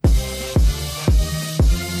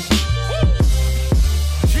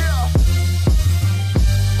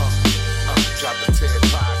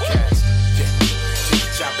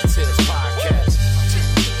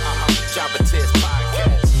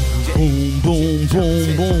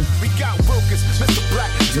boom. We got Wilkins, Mr. Black,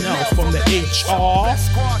 Now from the HR.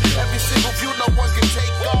 Every single view, no one can take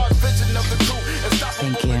guard. Vision of the crew and stop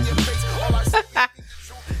Thank them you. in your face. All I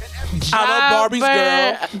see I'm a Barbie's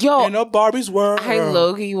girl. Yo, In a Barbie's world. I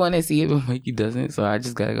low-key want to see it, but Mikey doesn't, so I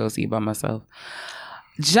just gotta go see it by myself.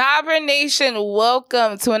 Jobber Nation,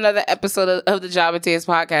 welcome to another episode of the Jobber Tears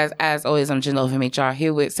podcast. As always, I'm Janelle from HR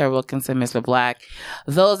here with Sarah Wilkinson, Mr. Black.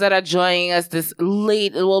 Those that are joining us this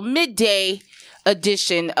midday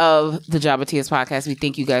edition of the Jobber Tears podcast, we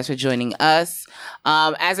thank you guys for joining us.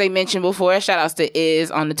 As I mentioned before, shout outs to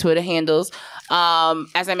Iz on the Twitter handles.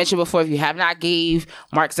 As I mentioned before, if you have not gave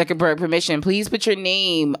Mark Zuckerberg permission, please put your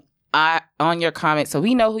name on your comments so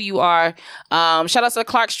we know who you are. Shout out to the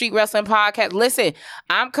Clark Street Wrestling Podcast. Listen,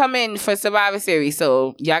 I'm coming for Survivor Series,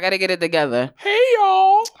 so y'all gotta get it together. Hey,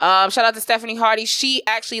 y'all. Shout out to Stephanie Hardy. She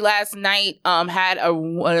actually last night had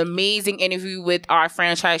an amazing interview with our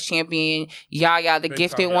franchise champion, Yaya, the Big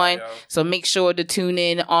gifted time, one. Yaya. So make sure to tune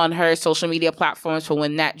in on her social media platforms for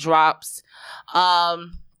when that drops.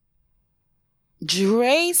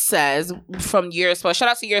 Dre says from Eurosports, shout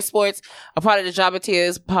out to Eurosports, a part of the Jobber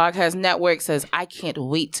Tears podcast network, says, I can't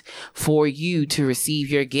wait for you to receive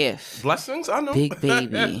your gift. Blessings, I know. Big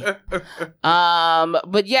baby.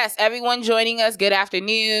 But yes, everyone joining us, good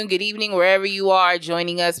afternoon, good evening, wherever you are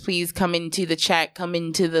joining us, please come into the chat, come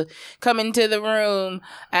into the room,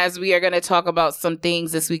 as we are going to talk about some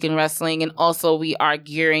things this week in wrestling. And also we are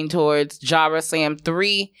gearing towards Jobber Slam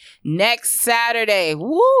 3 next Saturday.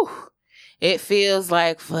 Woo! It feels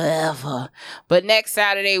like forever. But next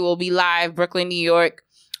Saturday, we'll be live, Brooklyn, New York,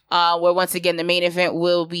 where once again, the main event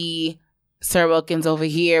will be Sir Wilkins over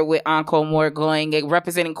here with Encore Moore going,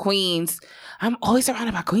 representing Queens. I'm always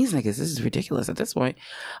surrounded by Queens niggas. This is ridiculous at this point.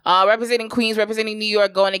 Representing Queens, representing New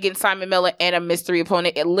York, going against Simon Miller and a mystery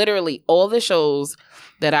opponent. It literally, all the shows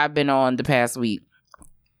that I've been on the past week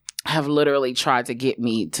have literally tried to get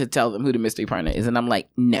me to tell them who the mystery partner is. And I'm like,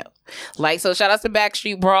 no. Like, so shout outs to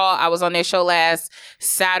Backstreet Brawl. I was on their show last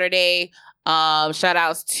Saturday. Shout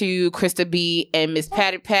outs to Krista B and Miss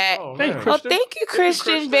Patty Pat. Oh, Hey, man. Christian. Thank you,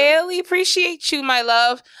 Christian Bailey. Appreciate you, my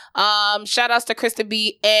love. Shout outs to Krista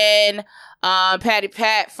B and Patty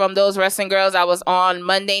Pat from Those Wrestling Girls. I was on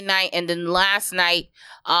Monday night, and then last night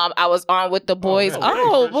I was on with the boys. man.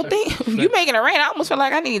 Well, you making it rain. I almost feel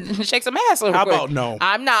like I need to shake some ass. How about no?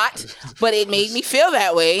 I'm not, but it made me feel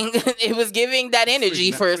that way. It was giving that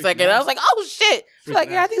energy for a second. I was like, oh shit. I feel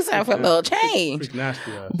like I think it's time for a little change. Freak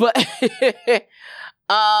nasty. But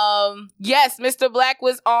yes, Mr. Black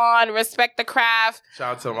was on Respect the Craft.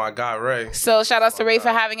 Shout out to my guy Ray. So shout out to Oh, Ray God. for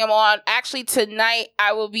having him on. Actually, tonight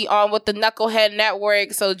I will be on with the Knucklehead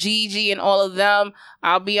Network. So Gigi and all of them,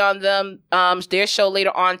 I'll be on them. Their show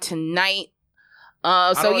later on tonight.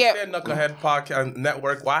 I So don't yeah, understand Knucklehead Podcast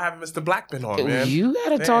Network. Why haven't Mr. Black been on, man? you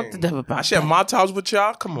gotta talk to Dang. them about I share that. montage with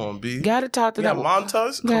y'all. Come on, B. Gotta talk to Yeah, them.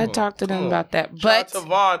 montage. Gotta talk to them about that. Shout out But to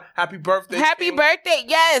Vaughn. Happy birthday. happy King. birthday.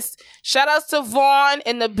 Yes. Shout outs to Vaughn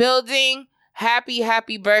in the building. Happy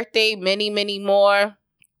birthday. Many, many more.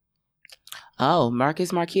 Oh,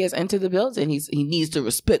 Marcus Marquez entered the building. He needs to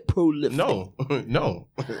respect pro lifting. No. No.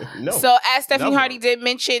 So as Stephanie Never. Hardy did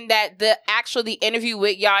mention that the interview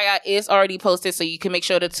with Yaya is already posted, so you can make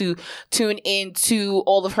sure to tune in to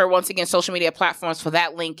all of her, once again, social media platforms for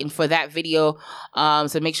that link and for that video.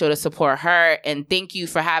 So make sure to support her, and thank you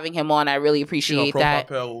for having him on. I really appreciate that.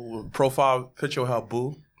 Profile picture of her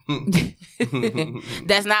boo.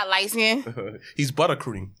 That's not light skin. He's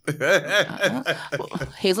buttercream.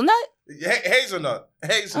 Hazelnut? Hazelnut.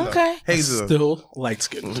 Okay. Hazelnut. Still light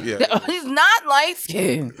skinned. Yeah. He's not light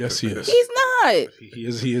skin. Yes, he is. He's not.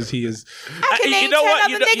 He is. I can name 10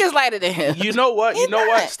 other niggas lighter than him. You know what? He's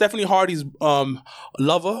not. Stephanie Hardy's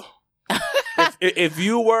lover. if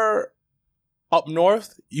you were up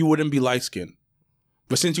north, you wouldn't be light skinned.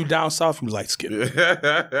 But since you down south, you light skinned.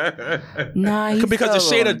 Nah, he's Because the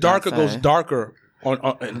still shade on of darker that goes side. darker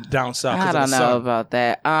on down south. 'cause I of don't the know sun. about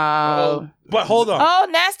that. But hold on. Oh,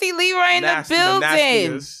 Nasty Leroy in Nasty, the building.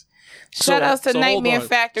 nastiness. Shout outs to hold Nightmare on.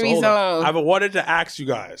 Factory hold on. Zone. I've wanted to ask you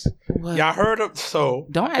guys. What? Y'all heard of Don't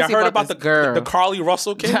ask y'all me heard about about this girl. the Carly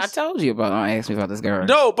Russell case? I told you about. Don't ask me about this girl.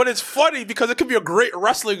 No, but it's funny because it could be a great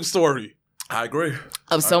wrestling story. I agree.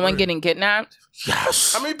 Of someone agree. getting kidnapped.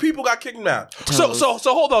 Yes. How many people got kidnapped? So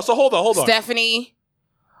hold on. Stephanie.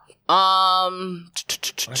 I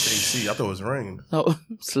can't see. I thought it was rain. Oh,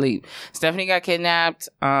 sleep. Stephanie got kidnapped.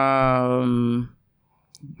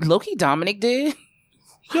 Loki Dominic did.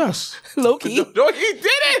 Yes. Loki. No, he did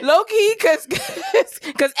it. Loki,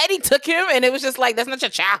 because Eddie took him, and it was just like, that's not your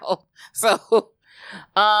child. So,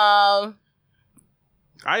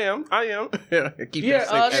 I am. Keep Yeah,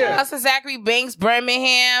 that sick Shout out to Zachary Banks,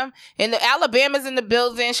 Birmingham, and the Alabama's in the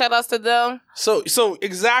building. Shout outs to them. So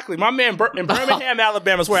exactly, my man in Birmingham,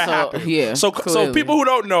 Alabama is where it So, happened. yeah, So clearly. people who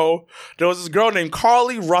don't know, there was this girl named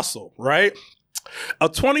Carly Russell, right? A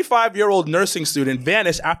 25-year-old nursing student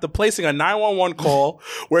vanished after placing a 911 call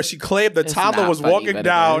where she claimed the It's toddler not was funny, walking but it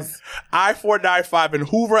down is. I-495 in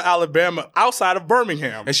Hoover, Alabama, outside of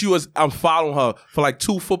Birmingham. And she was, I'm following her for like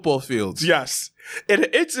 2 football fields. Yes. In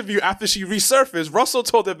an interview after she resurfaced, Russell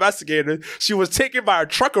told investigators she was taken by a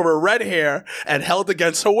trucker with red hair and held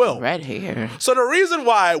against her will. Red hair. So the reason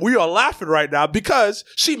why we are laughing right now, because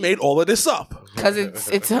she made all of this up. Because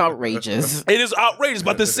it's outrageous. It is outrageous.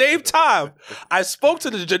 But at the same time, I spoke to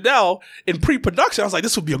the Janelle in pre-production. I was like,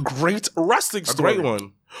 this would be a great wrestling A story. great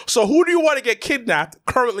one. So who do you want to get kidnapped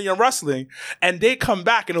currently in wrestling? And they come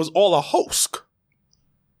back and it was all a hoax.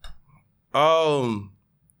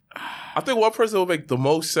 I think one person who would make the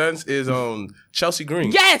most sense is Chelsea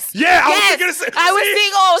Green. Yes. Yeah, I was yes. thinking the same- I was see?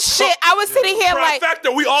 thinking, oh shit. I was sitting here like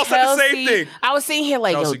Trifecta, we all said the same thing. I was sitting here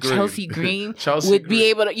like, Chelsea Green. Chelsea Green Chelsea would be Green.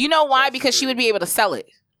 able to. You know why? Chelsea Because she Green. would be able to sell it.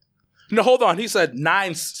 No, hold on. He said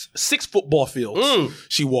 6 football fields. Mm.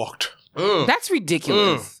 She walked. That's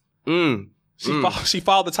ridiculous. She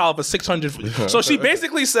filed the title for 600. So she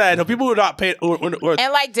basically said, no, people who are not paid.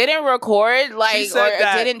 And like didn't record like said or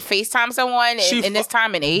that didn't FaceTime someone in this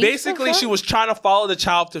time and age. Basically, she was trying to follow the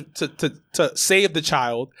child to save the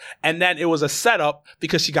child, and then it was a setup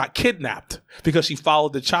because she got kidnapped because she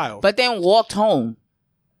followed the child. but then walked home.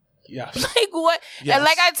 Yes. Like what? Yes. And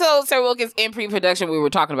like I told Sir Wilkins in pre-production, we were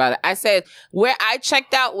talking about it. I said where I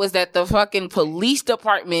checked out was that the fucking police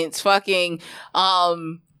department's fucking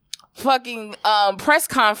press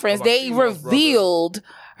conference. They revealed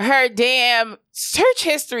her damn search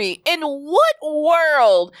history. In what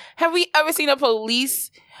world have we ever seen a police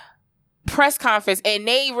press conference and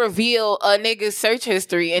they reveal a nigga's search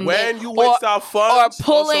history and When then, you waste our funds or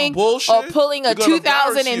pulling on some bullshit, a you're gonna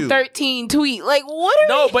embarrass you. 2013 tweet? Like what? Are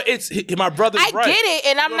No, but it's my brother's I right. get it,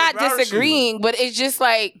 and I'm You're not embarrassing disagreeing, but it's just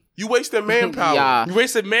like, You wasted manpower. Yeah. You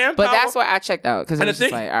wasted manpower. but that's why I checked out because And it's the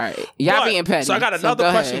just thing- like, all right, y'all But- being petty. So I got another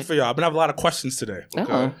go question ahead. for y'all. I'm gonna have a lot of questions today.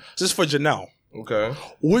 Uh-oh. This is for Janelle. Okay.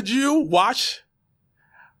 Would you watch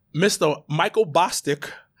Mr. Michael Bostic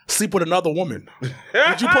sleep with another woman?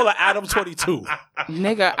 Would you pull an Adam 22?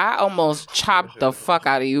 Nigga, I almost chopped the fuck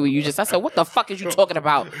out of you. I said, what the fuck is you talking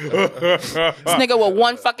about? This nigga with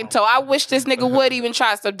one fucking toe. I wish this nigga would even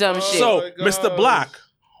try some dumb shit. So, my Mr. gosh. Black,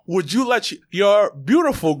 would you let your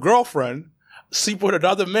beautiful girlfriend sleep with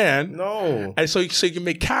another man, No. and so you can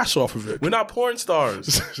make cash off of it? We're not porn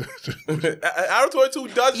stars. Adam 22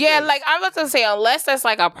 does yeah, this. like I'm about to say, unless that's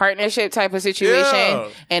like a partnership type of situation Yeah.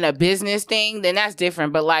 and a business thing, then that's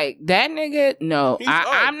different. But like that nigga, no, He's up.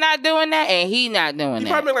 I'm not doing that, and he not doing He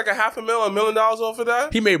that. probably make like $500,000, $1 million off of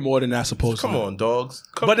that. He made more than that, supposedly. Come on, dogs.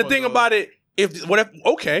 Come But the on, thing dogs. about it,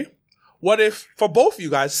 what if for both of you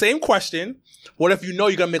guys, same question, what if you know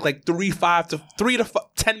you're gonna make like $3 to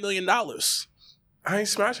 $10 million? I ain't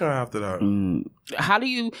smashing her after that.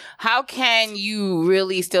 How can you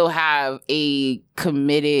really still have a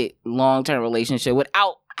committed long-term relationship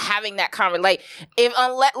without having that conversation?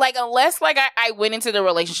 Unless I went into the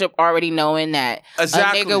relationship already knowing that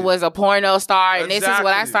Exactly. a nigga was a porno star and this is what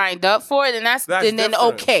I Exactly. signed up for, then That's then different.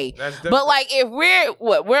 okay. That's But different. like if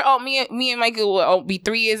we're on me and Michael will be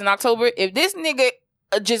 3 years in October. If this nigga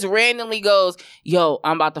just randomly goes, yo,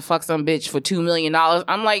 I'm about to fuck some bitch for $2 million,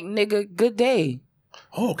 I'm like, nigga, good day.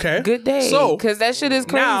 Okay. Good day. So Because that shit is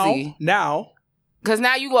crazy. Now, Because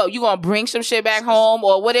now you gonna bring some shit back home,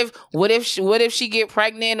 or what if she get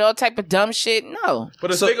pregnant, all type of dumb shit? No.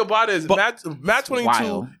 But the thing about it is, Matt 22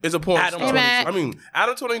 wild. is a porn Adam star. 22.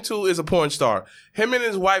 Adam 22 is a porn star. Him and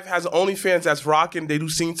his wife has OnlyFans that's rocking. They do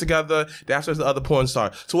scenes together. They have the other porn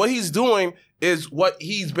star. So what he's doing is what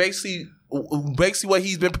he's basically what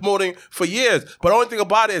he's been promoting for years. But the only thing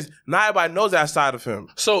about it is, not everybody knows that side of him.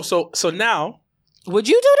 so now, Would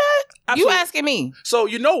you do that? Absolutely. You asking me? so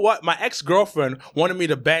you know what? My ex-girlfriend wanted me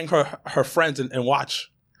to bang her friends and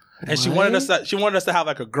watch, and she wanted us to have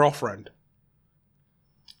like a girlfriend.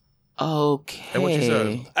 Okay. And what you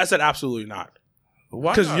said? I said absolutely not,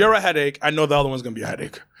 Why because not? you're a headache. I know the other one's gonna be a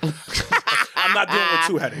headache. I'm not dealing with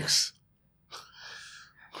 2 headaches.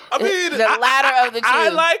 I mean, the latter of the two. I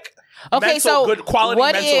like Okay, so good quality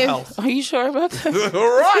what mental if? health. Are you sure about that?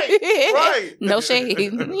 right. No shade.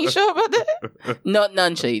 You sure about that? No,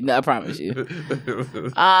 none shade. No, I promise you.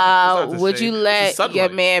 not Would shade. you It's let sunlight. your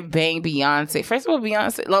man bang Beyonce? First of all,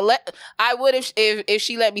 Beyonce. I would if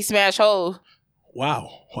she let me smash hoes. Wow.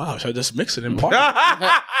 Should I just mix it in part?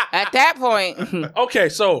 At that point, Okay,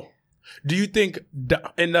 so do you think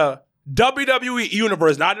in the WWE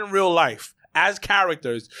universe, not in real life, as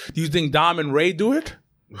characters, do you think Dom and Ray do it?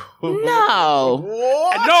 No.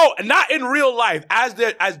 And no, not in real life. As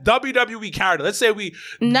WWE characters. Let's say the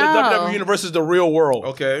WWE universe is the real world.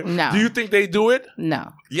 Okay. No. Do you think they do it?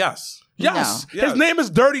 No. Yes. Yes. No. His name is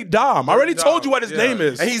Dirty Dom. I already told you what his name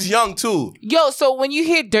is. And he's young too. Yo, so when you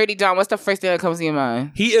hear Dirty Dom, what's the first thing that comes to your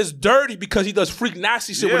mind? He is dirty because he does freak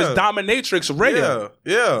nasty shit with his dominatrix Rhea.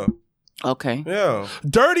 Yeah. Okay. Yeah.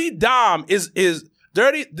 Dirty Dom is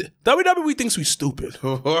dirty. WWE thinks we stupid.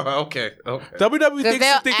 Okay. WWE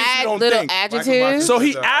thinks we don't think. Adjectives. So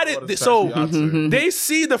he added. So they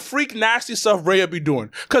see the freak nasty stuff Rhea be doing,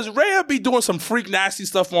 because Rhea be doing some freak nasty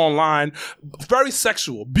stuff online, very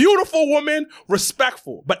sexual, beautiful woman,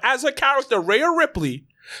 respectful. But as a character, Rhea Ripley,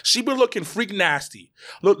 she be looking freak nasty,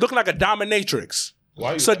 looking like a dominatrix.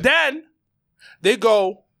 So then they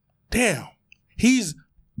go, damn, he's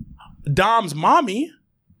Dom's mommy.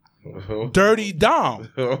 Dirty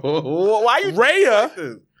Dom. Why you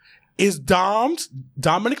Rhea is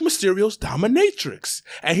Dominic Mysterio's dominatrix,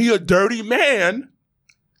 and he a dirty man.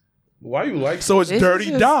 Why you like? So it's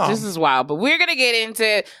Dirty Dom. This is wild, but we're gonna get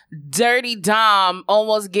into Dirty Dom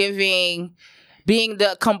almost being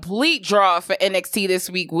the complete draw for NXT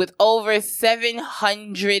this week, with over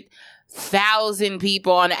 700,000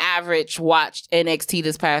 people on average watched NXT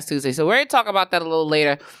this past Tuesday. So we're going to talk about that a little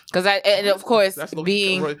later. And of course, That's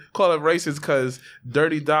being... Call it racist because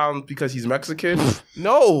Dirty Dom because he's Mexican?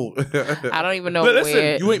 No. I don't even know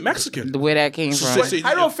Listen, you ain't Mexican. where that came from.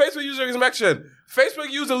 I know Facebook user is Mexican. Facebook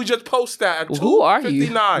user who just post that at Who are you?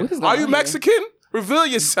 2:59. What is Are going you on Mexican? Reveal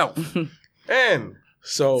yourself. And...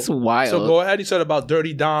 So it's wild. So go ahead. You said about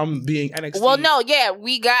Dirty Dom being NXT. Well, no, yeah,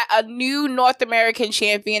 we got a new North American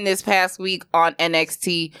champion this past week on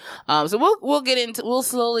NXT. So we'll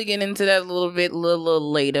slowly get into that a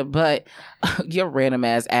little later. But your random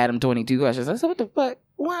ass Adam 22 questions. I said, what the fuck?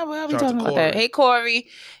 Why are we talking about that? Hey, Corey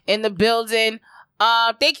in the building.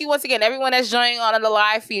 Thank you once again, everyone that's joining on the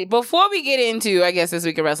live feed. Before we get into, I guess, this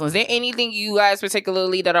week of wrestling, is there anything you guys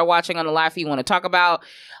particularly that are watching on the live feed want to talk about?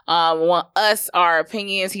 Want our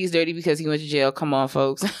opinions? He's dirty because he went to jail. Come on,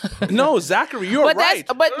 folks. No, Zachary, you're right.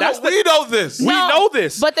 We know this. We know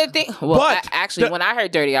this. But the thing, when I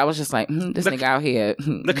heard dirty, I was just like, this nigga out here.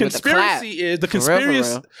 The conspiracy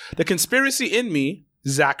the conspiracy in me.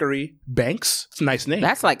 Zachary Banks. It's a nice name.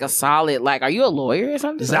 That's like a solid, like, are you a lawyer or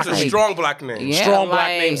something? That's a strong black name. Yeah, strong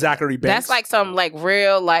black name, Zachary Banks. That's like some like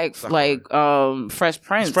real Fresh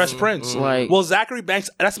Prince. Fresh Prince. Like, well, Zachary Banks,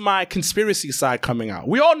 that's my conspiracy side coming out.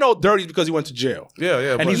 We all know Dirty because he went to jail.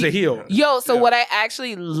 Yeah. And he's a heel. What I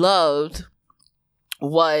actually loved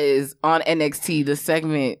was on NXT the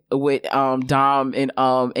segment with Dom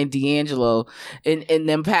and D'Angelo and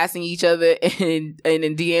them passing each other, and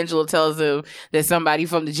then D'Angelo tells him that somebody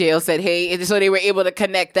from the jail said hey, and so they were able to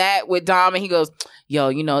connect that with Dom, and he goes, yo,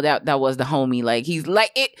 you know, that was the homie. Like, he's like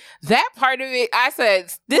it, that part of it. I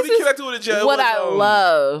said, this is what I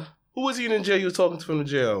love. Who was he in the jail you was talking to from the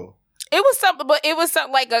jail? It was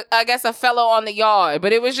something like I guess a fellow on the yard.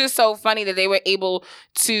 But it was just so funny that they were able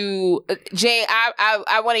to. Jay,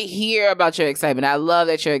 I want to hear about your excitement. I love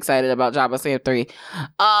that you're excited about Jabba Sam 3.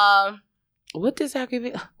 What does that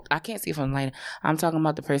give? I can't see if I'm lying. I'm talking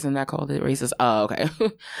about the person that called it racist. Oh, okay.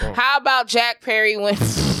 How about Jack Perry when?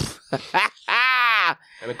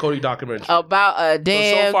 And the Cody documentary. About a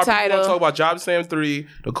damn so far, title. People want to talk about Job Sam 3,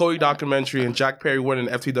 the Cody documentary, and Jack Perry winning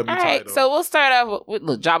the FTW title. All right, so we'll start off with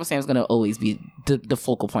look, Job Sam's going to always be the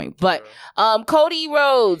focal point. But Cody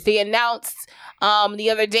Rhodes, they announced the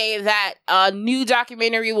other day that a new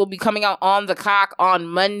documentary will be coming out on the Cock on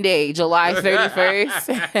Monday, July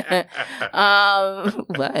 31st.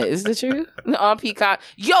 What? Is it true? On Peacock.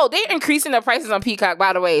 Yo, they're increasing the prices on Peacock,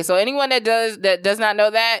 by the way. So anyone that does not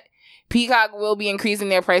know that, Peacock will be increasing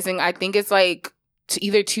their pricing. I think it's like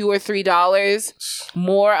either $2 or $3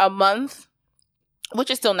 more a month,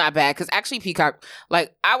 which is still not bad. Because actually Peacock,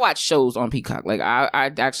 like, I watch shows on Peacock. Like,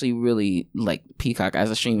 I actually really like Peacock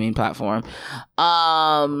as a streaming platform.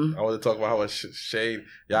 I want to talk about how much shade.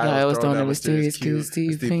 Yeah, I was throwing that mysterious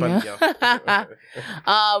Steve Pena.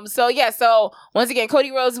 So once again,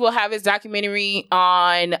 Cody Rhodes will have his documentary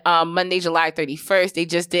on Monday, July 31st. They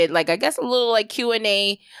just did like, I guess, a little like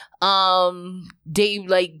Q&A day,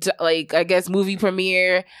 like I guess movie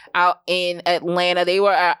premiere out in Atlanta. They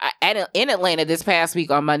were in Atlanta this past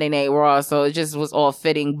week on Monday Night Raw, so it just was all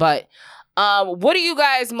fitting. But what are you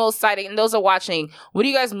guys most excited, and those are watching, what are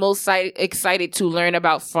you guys most excited to learn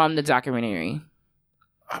about from the documentary?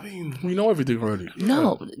 I mean, we know everything already.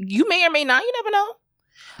 No, you may or may not. You never know.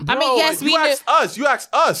 I mean, yes, we you knew. asked us. You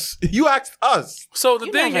asked us. You asked us. So the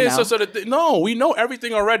You thing never is, no, we know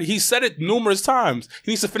everything already. He said it numerous times.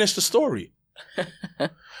 He needs to finish the story.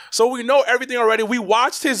 So we know everything already. We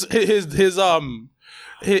watched his reality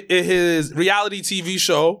TV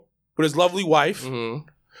show with his lovely wife. Mm-hmm.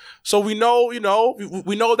 So we know, we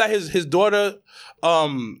know that his daughter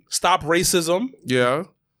stopped racism. Yeah.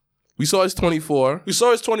 We saw his 24. We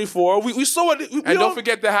saw his 24. We saw it. And don't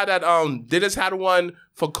forget they had that they just had one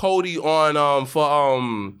for Cody on for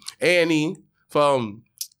A&E for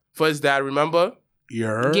his dad, remember?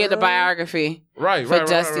 Yeah, the biography. Right.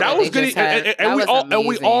 Dusty. That was good. And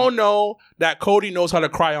we all know that Cody knows how to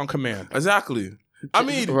cry on command. Exactly. I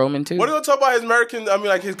mean, Roman too. what are they gonna talk about his American? I mean,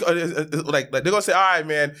 like his like they're gonna say, all right,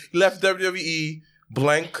 man, he left WWE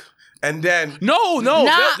blank, and then No, they'll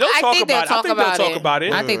talk about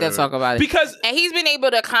it. I think they'll talk about it Because and he's been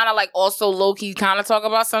able to kind of like also low key kind of talk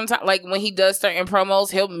about sometimes like when he does certain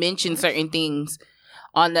promos, he'll mention certain things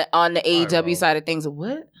on the AEW side of things.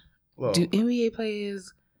 What do NBA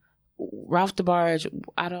players? Ralph DeBarge?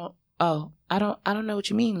 I don't know what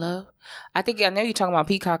you mean, love. I know you're talking about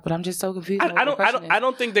Peacock, but I'm just so confused. I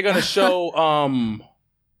don't think they're gonna show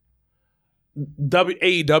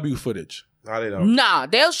AEW footage. No, they don't. Nah,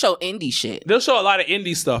 they'll show indie shit. They'll show a lot of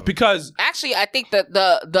indie stuff because Actually, I think that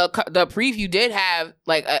the preview did have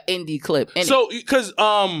like an indie clip. In so because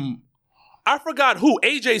I forgot who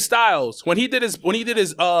AJ Styles when he had his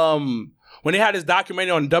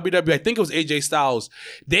documentary on WWE. I think it was AJ Styles.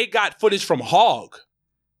 They got footage from Hog.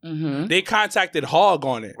 Mm-hmm. They contacted Hog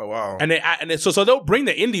on it. Oh wow! So they'll bring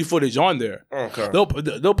the indie footage on there. Okay. They'll put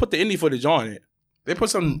the indie footage on it. They put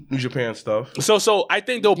some New Japan stuff. So I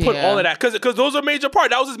think they'll put all of that because those are major part.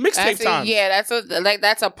 That was his mixtape time. Yeah,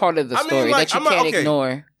 that's a part of the story that you can't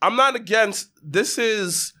ignore. I'm not against this.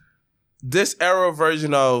 Is this era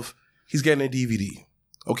version of he's getting a DVD?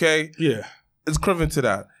 Okay. Yeah, it's equivalent to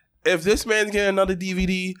that. If this man's getting another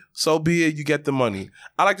DVD, so be it. You get the money.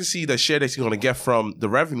 I like to see the share that he's going to get from the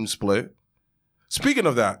revenue split. Speaking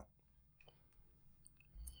of that,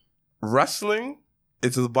 wrestling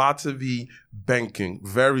is about to be banking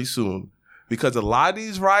very soon because a lot of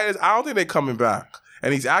these writers, I don't think they're coming back,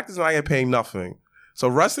 and these actors not getting paid nothing. So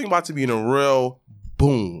wrestling about to be in a real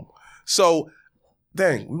boom. So,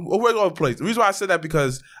 dang, we're going to place. The reason why I said that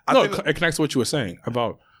because I think it connects to what you were saying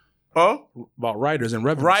about writers and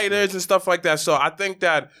revenue. Writers and stuff like that. So I think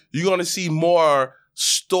that you're going to see more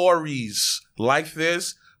stories like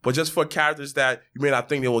this, but just for characters that you may not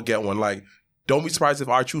think they will get one. Like, don't be surprised if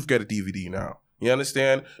R-Truth get a DVD now. You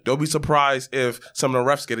understand? Don't be surprised if some of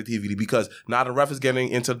the refs get a DVD because now the ref is getting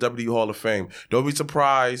into the WWE Hall of Fame. Don't be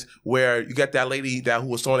surprised where you get that lady who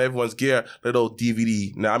was throwing everyone's gear, little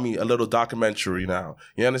DVD. Now, I mean, a little documentary now.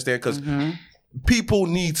 You understand? Because people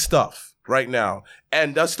need stuff right now.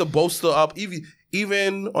 And that's to bolster up.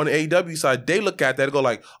 Even on the AEW side, they look at that and go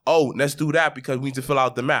like, oh, let's do that because we need to fill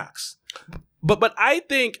out the max. But I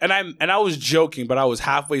think, and I was joking, but I was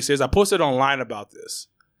halfway serious. I posted online about this.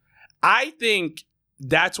 I think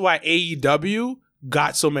that's why AEW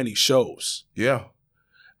got so many shows. Yeah.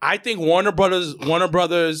 I think Warner Brothers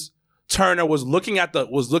Turner was looking at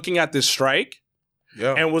this strike,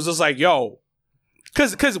 and was just like, yo,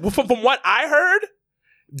 because from what I heard,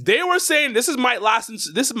 they were saying this might last.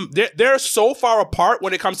 They're so far apart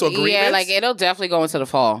when it comes to agreements. Yeah, like it'll definitely go into the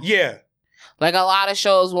fall. Yeah. Like a lot of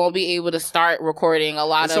shows won't be able to start recording a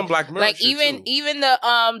lot of some Black Mirror like even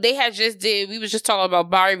the they had just did we was just talking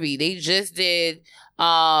about Barbie. They just did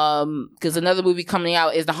because another movie coming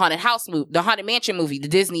out is the Haunted Mansion movie, the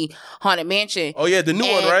Disney Haunted Mansion. Oh yeah, the new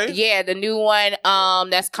one, right? Yeah, the new one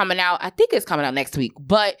that's coming out. I think it's coming out next week.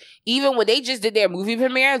 But even when they just did their movie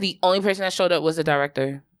premiere, the only person that showed up was the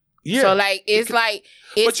director. Yeah. So like it's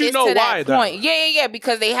but you know to why that point. Yeah,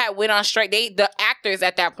 because they had went on strike. The actors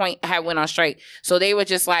at that point had went on strike. So they were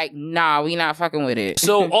just like, nah, we not fucking with it.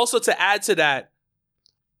 So also to add to that,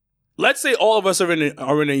 let's say all of us are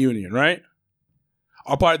in a union, right?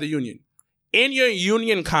 Are part of the union. In your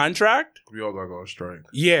union contract, we all gotta go on strike.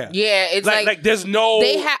 Yeah. Yeah, it's like there's no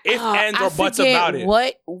ifs, ands, or buts about it.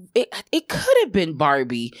 What it could have been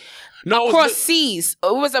Barbie. No, across seas.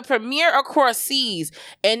 It was a premiere across seas,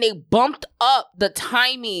 and they bumped up the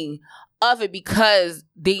timing of it because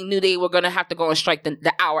they knew they were going to have to go on strike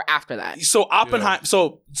the hour after that. So Oppenheimer. Yeah.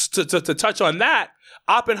 So to touch on that,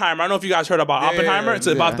 Oppenheimer. I don't know if you guys heard about Oppenheimer. It's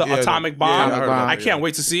about the atomic bomb. Yeah, I can't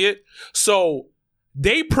wait to see it. So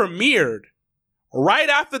they premiered right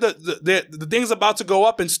after the thing's about to go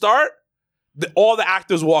up and start. All the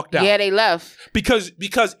actors walked out. Yeah, they left. Because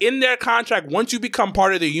in their contract, once you become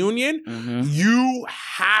part of the union, you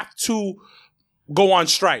have to go on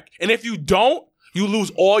strike. And if you don't, you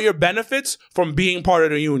lose all your benefits from being part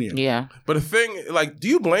of the union. Yeah. But the thing, like, do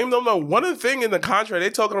you blame them though? One of the thing in the contract, they're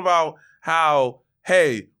talking about how,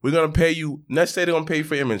 hey, we're gonna pay you. Let's say they're gonna pay you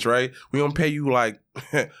for image, right? We're gonna pay you like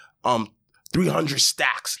 300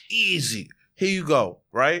 stacks, easy. Here you go,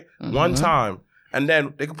 right? One time, and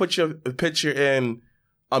then they can put your picture in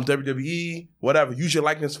WWE, whatever. Use your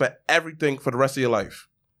likeness for everything for the rest of your life.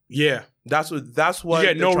 Yeah. That's what You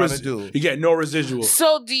they're get no trying to do. You get no residual.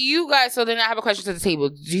 So do you guys? So then I have a question to the table.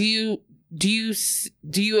 Do you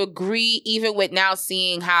agree even with now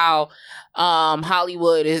seeing how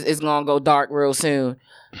Hollywood is gonna go dark real soon?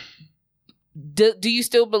 Do you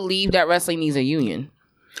still believe that wrestling needs a union?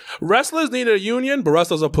 Wrestlers need a union, but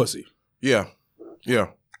wrestlers are pussy. Yeah.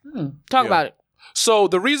 Talk about it. So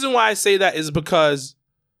the reason why I say that is because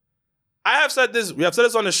I have said this. We have said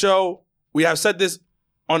this on the show. We have said this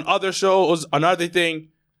on other shows. Another thing,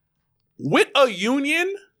 with a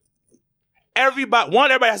union, everybody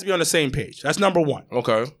has to be on the same page. That's number one.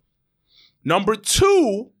 Okay. Number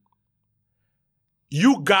two,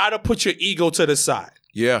 you gotta put your ego to the side.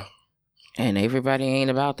 Yeah. And everybody ain't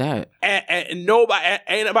about that. And ain't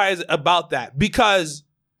nobody about that because,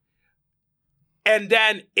 and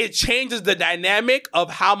then it changes the dynamic of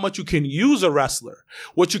how much you can use a wrestler,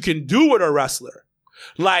 what you can do with a wrestler.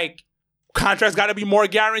 Like, contracts got to be more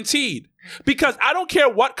guaranteed because I don't care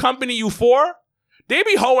what company you for, they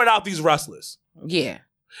be hoeing out these wrestlers. Yeah.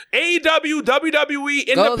 AEW, WWE, Go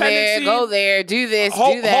independent there, scene, go there, do this,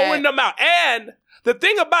 do that. hoeing them out. And the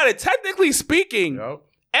thing about it, technically speaking, Yep.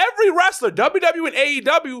 every wrestler, WWE and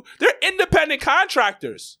AEW, they're independent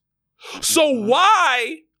contractors. So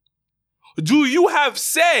why do you have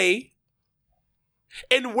say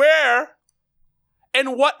in where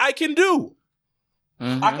and what I can do?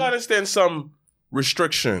 I can understand some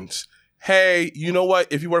restrictions. Hey, you know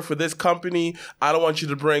what? If you work for this company, I don't want you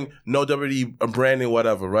to bring no WWE branding,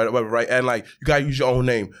 whatever, right? And like, you gotta use your own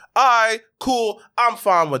name. All right, cool. I'm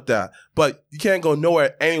fine with that. But you can't go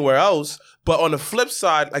anywhere else. But on the flip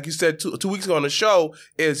side, like you said 2 weeks ago on the show,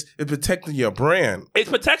 is it protecting your brand. It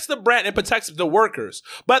protects the brand and protects the workers.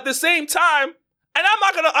 But at the same time, and I'm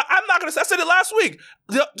not gonna, I said it last week,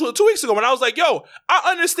 2 weeks ago when I was like, yo,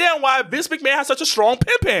 I understand why Vince McMahon has such a strong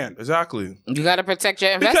pimp hand. Exactly. You got to protect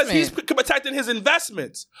your investment. Because he's protecting his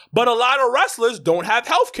investments. But a lot of wrestlers don't have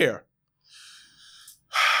health care.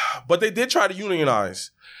 But they did try to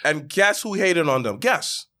unionize. And guess who hated on them?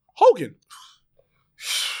 Guess. Hogan.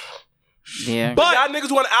 Yeah. But y'all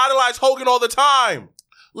niggas want to idolize Hogan all the time.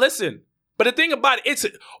 Listen, but the thing about it,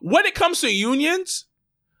 when it comes to unions,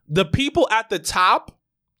 the people at the top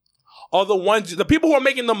are the people who are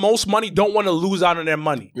making the most money don't want to lose out on their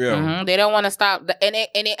money. Yeah. Mm-hmm. They don't want to stop. And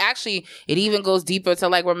it even goes deeper to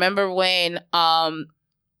like, remember when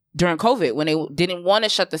during COVID, when they didn't want to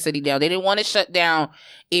shut the city down, they didn't want to shut down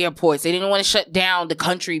airports, they didn't want to shut down the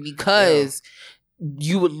country because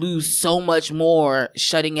you would lose so much more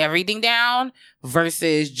shutting everything down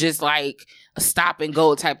versus just like a stop and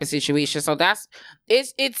go type of situation. So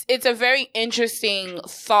it's a very interesting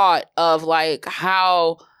thought of like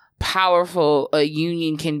how powerful a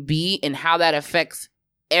union can be and how that affects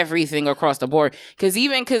everything across the board. Because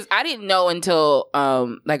I didn't know until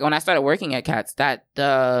like when I started working at Cats that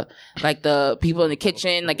the people in the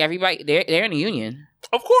kitchen, like everybody, they're in a union.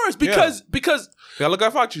 Of course, because Y'all look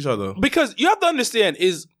out for each other. Because you have to understand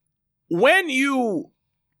is when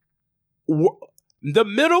the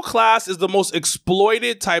middle class is the most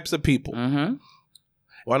exploited types of people. Mm-hmm.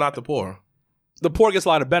 Why not the poor? The poor gets a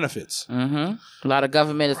lot of benefits. Mm-hmm. A lot of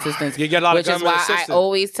government assistance. You get a lot which of government is why assistance. I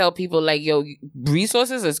always tell people like, yo,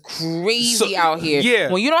 resources is crazy out here.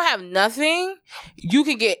 Yeah. When you don't have nothing, you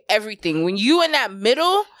can get everything. When you in that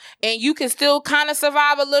middle and you can still kind of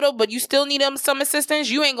survive a little, but you still need some assistance,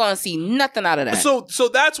 you ain't gonna see nothing out of that. So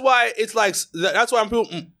that's why it's like, that's why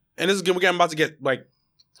and this is we're about to get like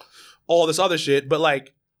all this other shit, but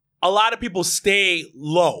like a lot of people stay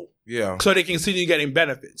low. Yeah. So they can continue getting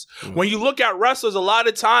benefits. Mm-hmm. When you look at wrestlers, a lot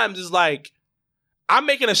of times it's like, I'm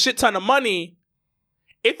making a shit ton of money.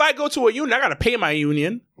 If I go to a union, I got to pay my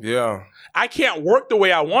union. Yeah. I can't work the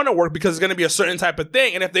way I want to work because it's going to be a certain type of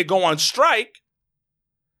thing. And if they go on strike,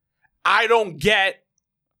 I don't get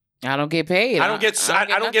paid. I don't get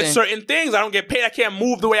certain things. I don't get paid. I can't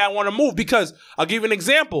move the way I want to move because I'll give you an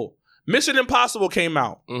example. Mission Impossible came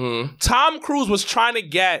out. Mm-hmm. Tom Cruise was trying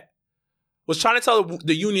to tell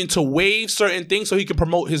the union to waive certain things so he could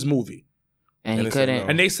promote his movie. And he couldn't.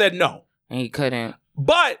 And they said no. And he couldn't.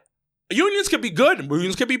 But unions can be good and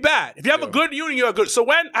unions can be bad. If you have a good union, you're good. So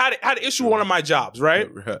when I had an issue with one of my jobs, right?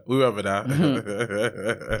 We remember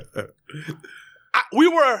that. We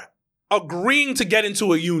were agreeing to get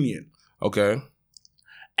into a union. Okay.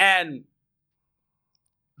 And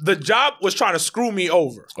the job was trying to screw me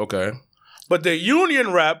over. Okay. But the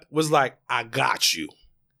union rep was like, I got you.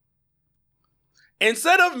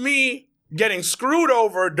 Instead of me getting screwed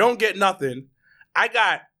over, don't get nothing, I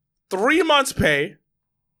got 3 months pay,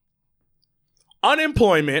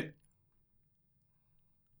 unemployment,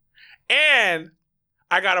 and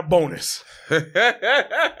I got a bonus.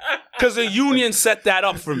 Because the union set that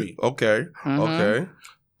up for me. Okay. Okay.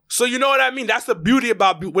 So you know what I mean? That's the beauty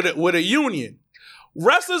about with a union.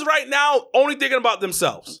 Wrestlers right now only thinking about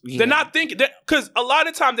themselves. Yeah. They're not thinking, because a lot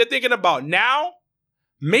of times they're thinking about now,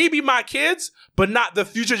 maybe my kids, but not the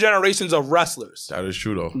future generations of wrestlers. That is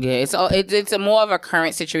true though. Yeah, it's a more of a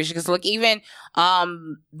current situation because look, even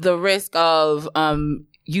the risk of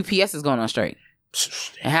UPS is going on strike.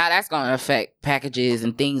 And how that's going to affect packages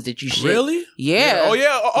and things that you ship. Really? Yeah. Oh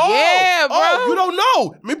yeah. Oh Yeah, bro. Oh, you don't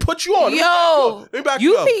know. Let me put you on. Let me back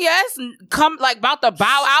you up. UPS come like about to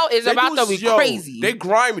bow out is They about do- to be yo, crazy. They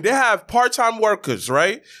grimy. They have part-time workers,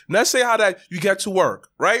 right? And let's say how that you get to work,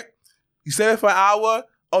 right? You stay there for an hour.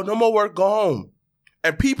 Oh, no more work. Go home.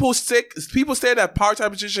 And people stay in that part-time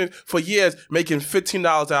position for years, making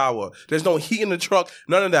 $15 an hour. There's no heat in the truck,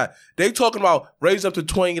 none of that. They talking about raise up to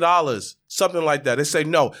 $20, something like that. They say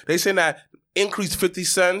no. They say that increase 50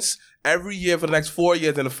 cents every year for the next 4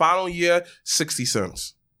 years, and the final year 60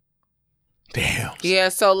 cents. Damn. Yeah,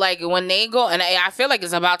 so like when they go, and I feel like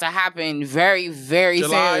it's about to happen very, very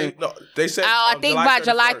July, soon. no, they said. I think by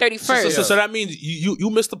July 31st. So that means you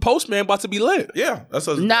missed the postman about to be lit. Yeah, that's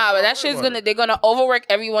a, Nah, but that shit's they're gonna overwork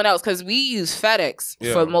everyone else because we use FedEx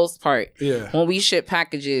Yeah. for the most part. Yeah. When we ship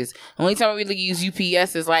packages, only time we really use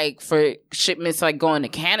UPS is like for shipments like going to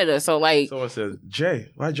Canada. So like, Someone says,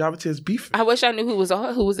 Jay, why Java is beefing? I wish I knew who was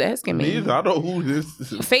asking me. Neither. I don't know who this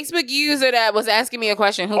is. Facebook user that was asking me a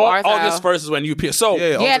question. Who August Arthur? 1st is when UPS. So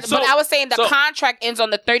Yeah, Yeah, August. but I was saying the so- contract ends on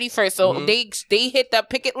the 31st, so they hit the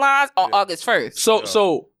picket lines on August 1st.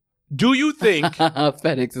 So do you think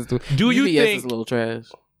FedEx is Do you UPS think- is a little trash?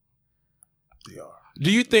 They are. do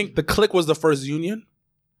you think the Click was the first union?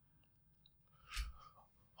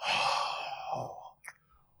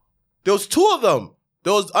 There was two of them.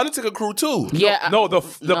 There was Undertaker crew too. Yeah. No, the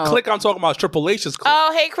no. Click I'm talking about is Triple H's Click.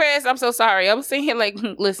 Oh, hey, Chris. I'm so sorry. I was sitting here like,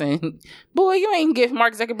 listen, boy, you ain't give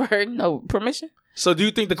Mark Zuckerberg no permission. So do you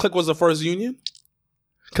think the Click was the first union?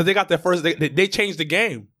 Because they got their first. They changed the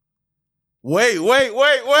game. Wait.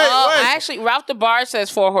 Actually, Ralph DeBarge says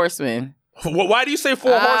 4 Horsemen. Why do you say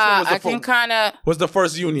Four Horsemen I can kind of. was the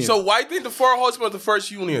first union? So why do you think the Four Horsemen was the first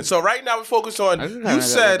union? So right now we're focused on. I can You kinda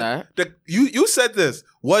said go with you said this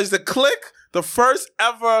was the Click the first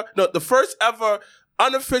ever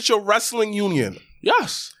unofficial wrestling union.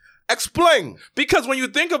 yes, Explain. because when you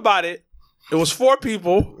think about it, it was 4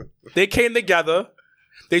 people. They came together.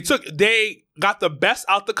 They got the best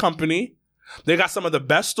out the company. They got some of the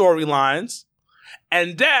best storylines,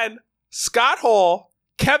 and then Scott Hall,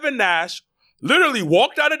 Kevin Nash, literally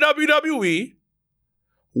walked out of WWE,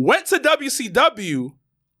 went to WCW,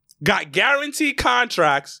 got guaranteed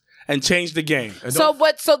contracts, and changed the game. So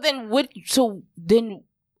then would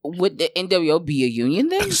the NWO be a union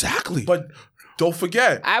then? Exactly. But don't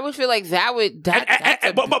forget. I would feel like that would that's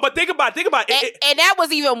a- But think about it. and that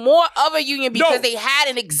was even more of a union because No. they had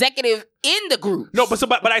an executive in the group. No,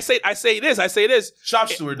 but I say this. Shop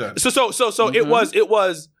steward then. So it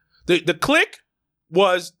was the Click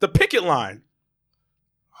was the picket line.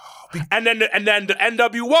 And then the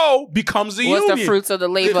NWO becomes the What's union. the fruits of the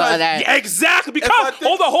labor Because- of that? Yeah, exactly. Because I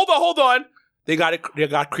think- hold on. They got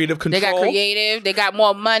creative control. They got creative. They got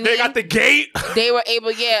more money. They got the gate. They were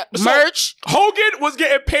able, So, merch. Hogan was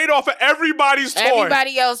getting paid off of everybody's toy.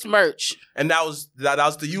 Everybody else merch. And that was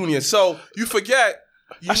the union. So you forget.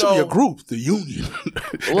 That should be a group, the union.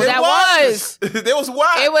 Well, that was. There was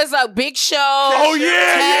why. It was a big show. Oh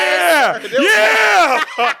yeah.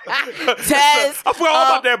 Tez. I forgot all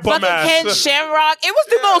about that bum fucking ass. Ken Shamrock. It was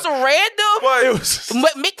the most random. It was.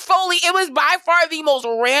 But Mick Foley, it was by far the most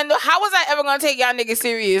random. How was I ever gonna take y'all niggas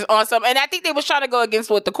serious on something? And I think they was trying to go against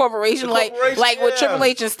what the corporation, with yeah. Triple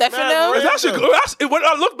H and Steph and Man, them. It's actually, when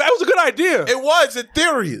I look back, it was a good idea. It was in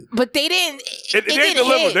theory. But they didn't. They didn't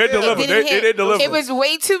delivered. hit. They delivered. It didn't They hit. delivered. It was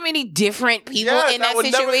way too many different people Yeah, in that that would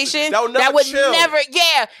never- situation. that would never chill. never.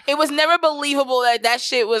 Yeah, it was never believable that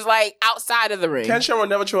shit was like outside of the ring. Ken Shamrock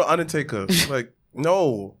never tried Undertaker. Like,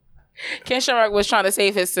 no. Ken Shamrock was trying to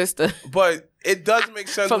save his sister But it does make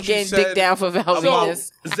sense from what you getting said. dick down for Val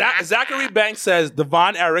Venus. Zachary Banks says the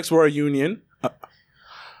Von Erichs were a union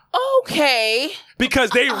Okay, because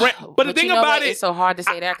they ran. But the thing you know about what? it, it's so hard to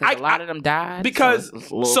say that because a lot of them died. because so, it's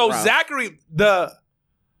a little so rough. Zachary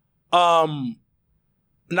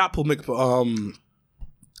not Paul Mc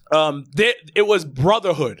it was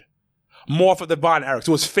brotherhood more for the Von Erichs.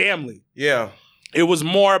 It was family. Yeah. It was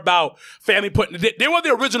more about family putting. They were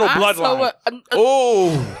the original bloodline.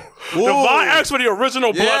 The Von Erichs were the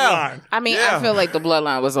original bloodline. I mean, I feel like the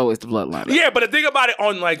bloodline was always the bloodline. Yeah, but the thing about it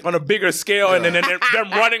on a bigger scale, and then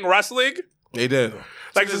them running wrestling, they did.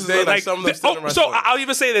 Like To this this is day, like some of them still in so wrestling. I'll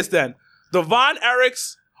even say this then: the Von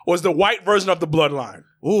Erichs was the white version of the bloodline.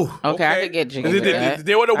 Ooh. Okay, I could get jiggy with that.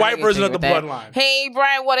 They were the I white could get version of jiggy the with that. bloodline. Hey,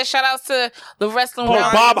 Brian, what a shout out to the wrestling.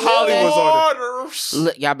 Bob Holly was on it. Waters.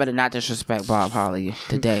 Look, y'all better not disrespect Bob Holly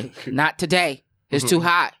today. Not today. It's too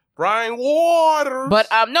hot. Brian Waters. But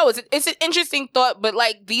no, it's an interesting thought. But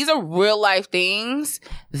like, these are real life things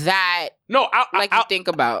that No, you think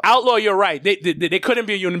about. Outlaw, you're right. They couldn't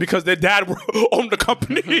be a union because their dad owned the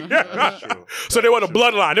company. So they were the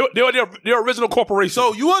bloodline. They were their original corporation.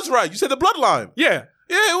 So you was right. You said the bloodline. Yeah.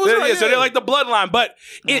 Yeah, it was right. So they're like the bloodline. But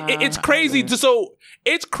it's crazy.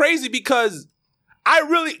 It's crazy because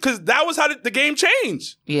because that was how the game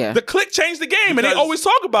changed. Yeah. The click changed the game, and they always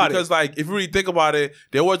talk about it. Because, like, if you really think about it,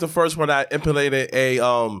 they was the first one that implemented a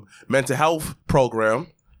mental health program,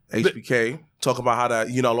 HBK. Talk about how that,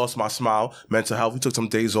 lost my smile, mental health. We took some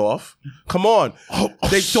days off. Come on.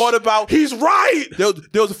 They thought about... He's right. There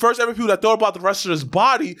was the first ever people that thought about the wrestler's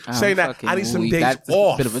body, saying that I need some days that's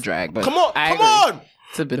off. a bit of a drag, but Come on. I Come agree. on.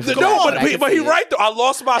 It's a bit of a drag. But he's right though. I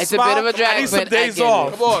lost my It's a smile. bit of a drag, I need some but I days get it.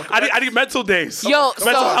 off. Come on. I need mental days. Yo,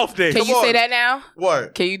 mental health days. Can you Come say on. that now?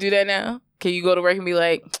 What? Can you do that now? Can you go to work and be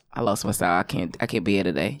like, I lost my style. I can't be here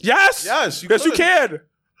today. Yes. Yes, you Yes, you could. can.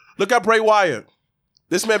 Look at Bray Wyatt.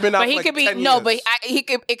 This man been out But for he like could be 10 no, years.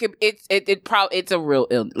 but it's a real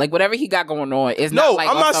illness. Like whatever he got going on, it's No, not like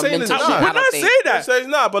I'm on not some saying it's mental not. shit. We're I don't not think. saying That that. says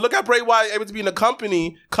not, but look at Bray Wyatt able to be in a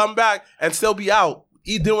company, come back, and still be out.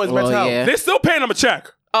 He doing his Well, mental yeah. health. They're still paying him a check.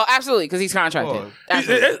 Oh, absolutely, because he's contracted. Come on.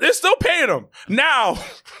 Absolutely. They're still paying him now.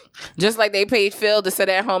 Just like they paid Phil to sit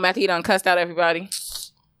at home after he done cussed out everybody.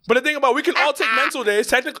 But the thing about we can all take mental days,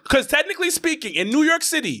 because technically speaking, in New York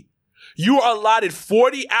City, you are allotted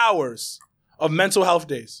 40 hours of mental health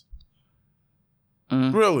days.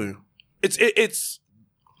 Really? It's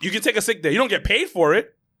you can take a sick day. You don't get paid for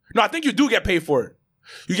it. No, I think you do get paid for it.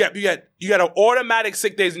 You get an automatic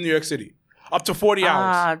sick days in New York City, up to 40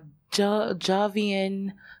 hours.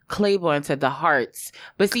 Javian Claiborne said the Hearts,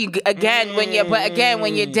 but see again when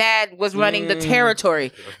your dad was running the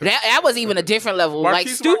territory, that was even a different level. Like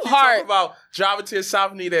Stu Hart. talk about Java Tier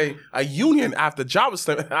South need a union after Java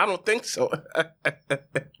Slim. I don't think so.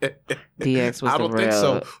 DX was I don't think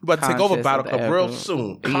so. We about to take over Battle Club real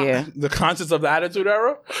soon. Yeah, The concepts of the Attitude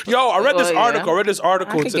Era. Yo, I read this Well, yeah. article. I read this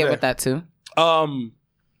article I could today. get with that too.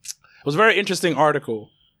 It was a very interesting article.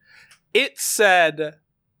 It said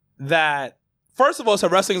that, first of all, so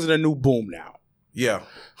wrestling is in a new boom now. Yeah.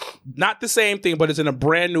 Not the same thing, but it's in a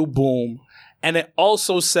brand new boom. And it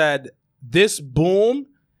also said this boom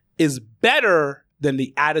is better than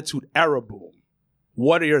the Attitude Era boom.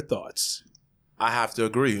 What are your thoughts? I have to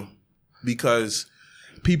agree because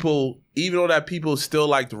people, even though that people still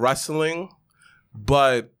liked wrestling,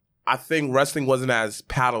 but I think wrestling wasn't as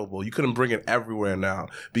palatable. You couldn't bring it everywhere now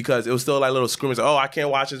because it was still like little screamers. Oh, I can't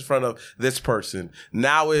watch this in front of this person.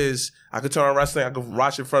 Now I could turn on wrestling. I could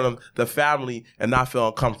watch in front of the family and not feel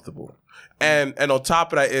uncomfortable. And on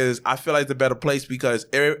top of that is I feel like it's a better place because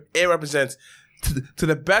it represents to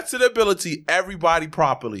the best of the ability everybody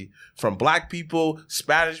properly, from black people,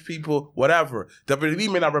 Spanish people, whatever.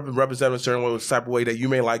 WWE may not represent a certain way, type of way that you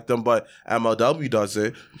may like them, but MLW does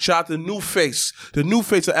it. Shout out to the new face of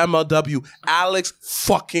MLW, Alex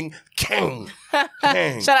fucking Kane. Shout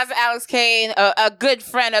out to Alex Kane, a good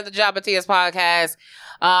friend of the Jabba Tears podcast.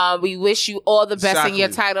 We wish you all the best in your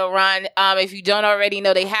title run. If you don't already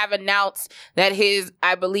know, they have announced that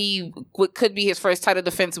I believe, what could be his first title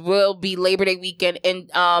defense will be Labor Day weekend in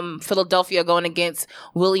Philadelphia going against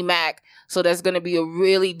Willie Mack. So that's going to be a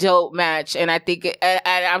really dope match. And I think, and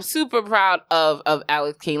I'm super proud of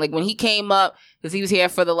Alex Kane. Like when he came up, because he was here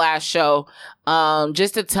for the last show,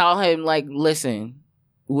 just to tell him, like, listen,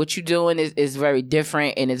 what you're doing is very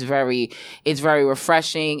different and it's very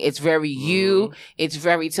refreshing. It's very you. It's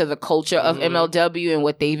very to the culture of MLW and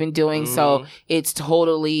what they've been doing. So it's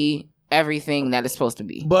totally everything that it's supposed to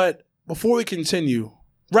be. But before we continue,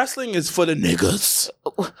 wrestling is for the niggas.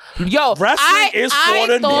 Yo, Wrestling is for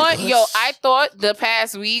the niggas. Yo, I thought the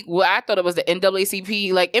past week, I thought it was the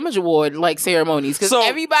NAACP like Image Award like ceremonies because So-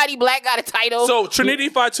 everybody black got a title. So Trinity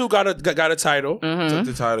Fatu got a title. Took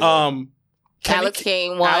the title. Alex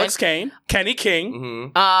Kane won. Alex Kane, Kenny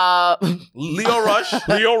King, Leo Rush.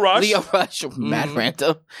 Leo Rush. Leo Rush, Matt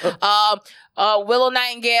Ranta. Willow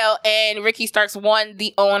Nightingale and Ricky Starks won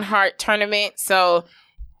the Owen Hart tournament. So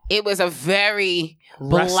it was a very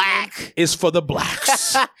Wrestling black is for the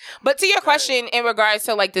blacks. But to your question in regards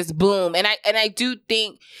to like this boom, and I do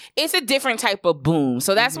think it's a different type of boom.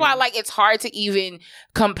 So that's why like it's hard to even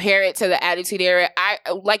compare it to the Attitude Era. I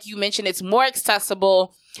like you mentioned, it's more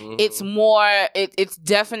accessible. It's more it's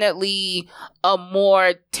definitely a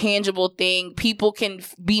more tangible thing. People can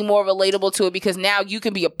be more relatable to it because now you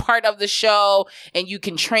can be a part of the show and you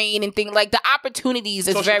can train and things like the opportunities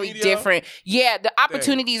is Social very media? different. Yeah, the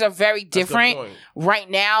opportunities are very different point. right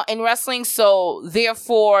now in wrestling. So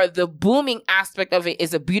therefore the booming aspect of it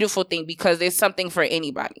is a beautiful thing because there's something for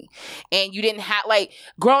anybody. And you didn't have like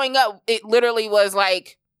growing up, it literally was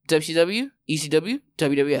like WCW, ECW,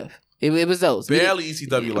 WWF. It was those. Barely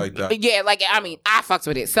ECW like that. Yeah, like, I mean, I fucked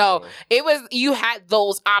with it. So it was, you had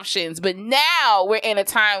those options. But now we're in a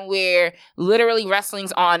time where literally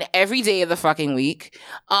wrestling's on every day of the fucking week.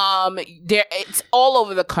 It's all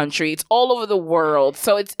over the country. It's all over the world.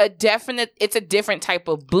 So it's a different type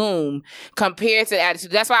of boom compared to the Attitude.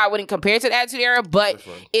 That's why I wouldn't compare it to the Attitude Era, but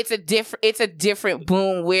it's a different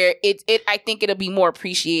boom where I think it'll be more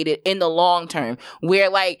appreciated in the long term. Where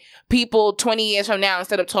like people 20 years from now,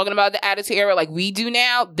 instead of talking about the Attitude Era like we do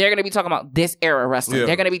now, they're going to be talking about this era wrestling. Yeah.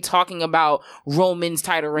 They're going to be talking about Roman's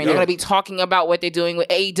title reign. They're going to be talking about what they're doing with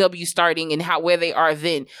AEW starting and where they are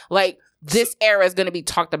then. Like, this era is going to be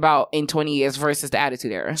talked about in 20 years versus the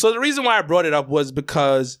Attitude Era. So the reason why I brought it up was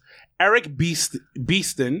because Eric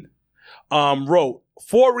Beeston wrote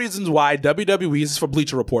 4 reasons why WWE, this is for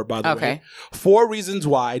Bleacher Report, by the way. 4 reasons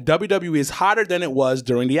why WWE is hotter than it was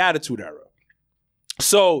during the Attitude Era.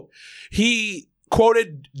 So he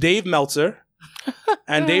quoted Dave Meltzer,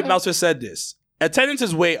 and Dave Meltzer said this: attendance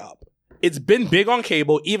is way up. It's been big on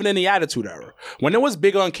cable, even in the Attitude Era. When it was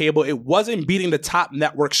big on cable, it wasn't beating the top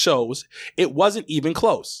network shows. It wasn't even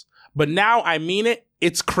close. But now, I mean it,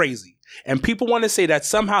 it's crazy. And people want to say that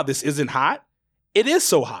somehow this isn't hot. It is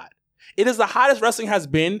so hot. It is the hottest wrestling has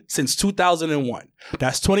been since 2001.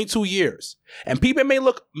 That's 22 years. And people may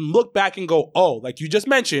look back and go, oh, like you just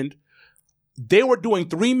mentioned, they were doing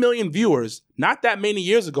 3 million viewers not that many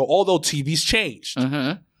years ago, although TV's changed.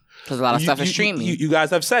 Because a lot of stuff is streaming. You guys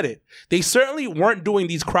have said it. They certainly weren't doing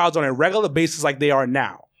these crowds on a regular basis like they are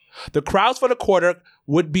now. The crowds for the quarter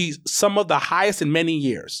would be some of the highest in many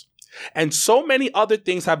years. And so many other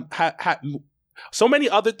things so many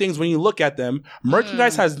other things when you look at them,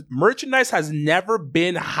 merchandise has never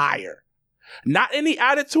been higher. Not in the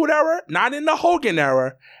Attitude Era, not in the Hogan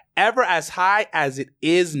Era, ever as high as it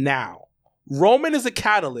is now. Roman is a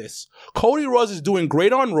catalyst. Cody Rhodes is doing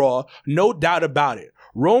great on Raw, no doubt about it.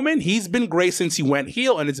 Roman, he's been great since he went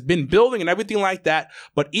heel, and it's been building and everything like that.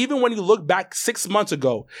 But even when you look back 6 months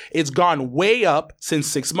ago, it's gone way up since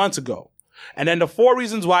 6 months ago. And then the 4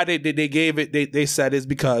 reasons why they gave it, they said is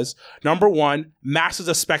because, number 1, masters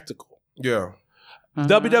a spectacle. Yeah.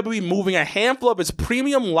 WWE moving a handful of its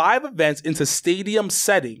premium live events into stadium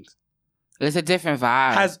settings. It's a different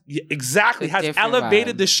vibe. Has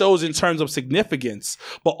elevated the shows in terms of significance,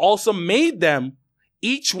 but also made them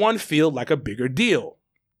each one feel like a bigger deal.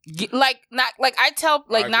 Not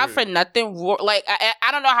for nothing. Like I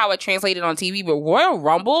don't know how it translated on TV, but Royal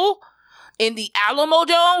Rumble in the Alamo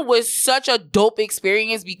Dome was such a dope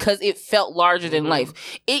experience because it felt larger than life.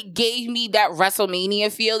 It gave me that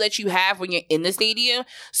WrestleMania feel that you have when you're in the stadium.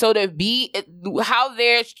 So to be how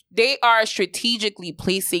they are strategically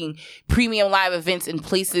placing premium live events in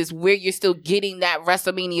places where you're still getting that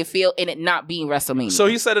WrestleMania feel and it not being WrestleMania. So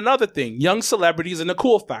he said another thing: young celebrities and the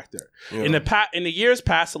cool factor. Yeah. In the years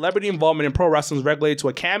past, celebrity involvement in pro wrestling is regulated to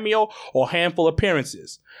a cameo or handful of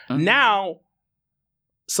appearances. Now,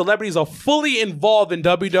 celebrities are fully involved in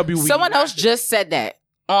WWE. Someone else just said that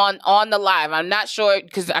on the live. I'm not sure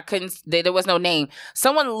because there was no name.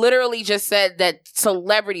 Someone literally just said that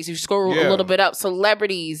celebrities, you scroll a little bit up,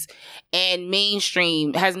 celebrities and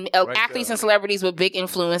mainstream athletes and celebrities with big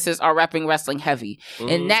influences are repping wrestling heavy.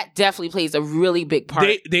 And that definitely plays a really big part.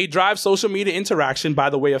 They drive social media interaction by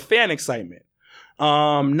the way of fan excitement.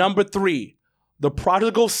 Number 3. The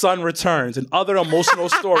prodigal son returns and other emotional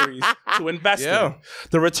stories to invest in.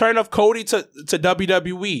 The return of Cody to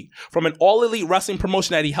WWE from an all-elite wrestling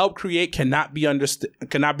promotion that he helped create cannot be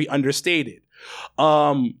understated.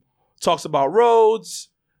 Talks about Rhodes,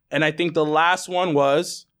 and I think the last one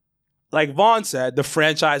was, like Vaughn said, the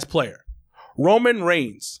franchise player. Roman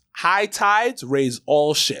Reigns. High tides raise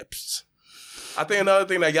all ships. I think another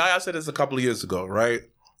thing that Yaya said this a couple of years ago, right?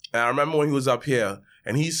 And I remember when he was up here,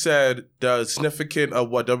 and he said the significance of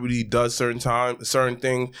what WWE does certain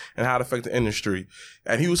things, and how it affects the industry.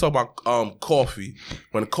 And he was talking about coffee.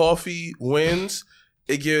 When coffee wins,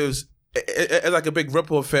 it gives it's like a big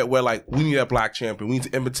ripple effect where like we need a black champion. We need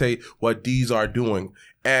to imitate what these are doing.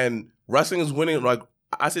 And wrestling is winning. Like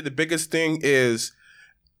I said, the biggest thing is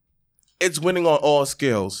it's winning on all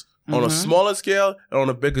scales. On a smaller scale and on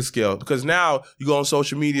a bigger scale. Because now you go on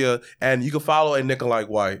social media and you can follow a nigga like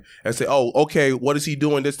White and say, oh, okay, what is he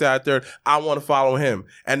doing? This, that, third. I want to follow him.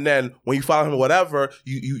 And then when you follow him, whatever,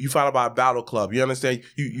 you find out about a battle club. You understand?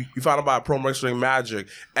 You find out about Pro Wrestling Magic.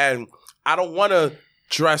 And I don't want to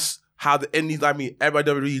dress how the indies, I mean,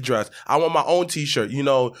 everybody WWE dress. I want my own t-shirt. You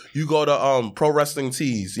know, you go to Pro Wrestling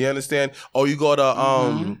Tees. You understand? Or you go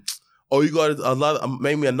to or you go to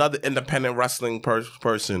maybe another independent wrestling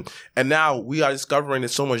person. And now we are discovering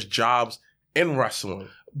there's so much jobs in wrestling.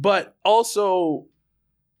 But also,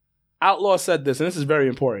 Outlaw said this, and this is very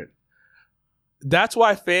important. That's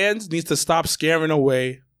why fans need to stop scaring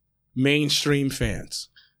away mainstream fans.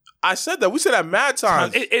 I said that. We said that mad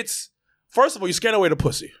times. It's first of all, you're scaring away the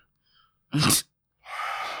pussy.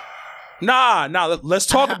 Nah. Let's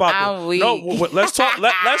talk about this. No, let's talk.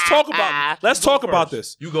 Let's talk about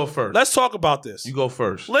this. You go first. Let's talk about this. You go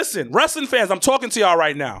first. Listen, wrestling fans, I'm talking to y'all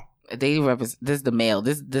right now. They represent. This is the male.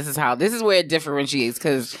 This is where it differentiates.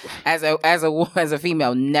 Because as a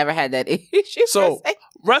female, never had that issue. So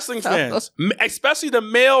wrestling fans, especially the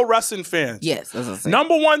male wrestling fans. Yes, that's what I'm saying.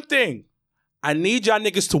 Number one thing, I need y'all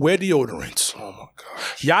niggas to wear deodorants. Oh my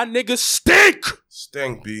gosh, y'all niggas stink.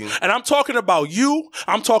 Stink, B. And I'm talking about you.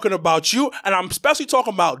 I'm talking about you. And I'm especially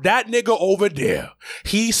talking about that nigga over there.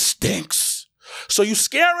 He stinks. So you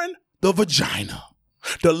scaring the vagina.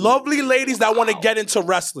 The lovely ladies that want to get into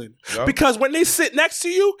wrestling. Yep. Because when they sit next to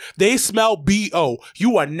you, they smell B.O.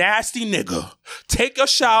 You a nasty nigga. Take a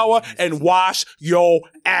shower and wash your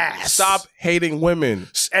ass. Stop hating women.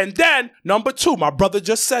 And then, number 2, my brother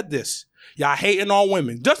just said this. Y'all hating on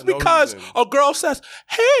women. Just because a girl says,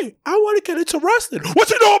 hey, I want to get into wrestling. What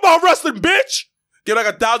you know about wrestling, bitch? Get like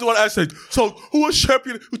 $1,000 essay. So who was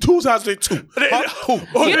champion 2002? You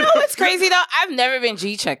know what's crazy though? I've never been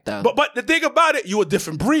G-checked though. But the thing about it, you a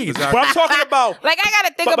different breed. Exactly. But I'm talking about like I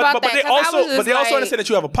gotta think about that. But they also understand that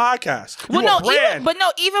you have a podcast. Well,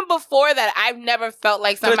 no, even before that, I've never felt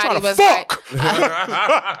like somebody was like.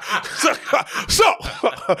 So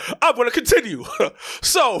I'm gonna continue.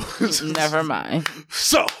 So never mind.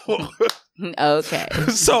 So. Okay.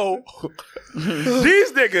 So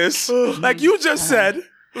these niggas, like you just said,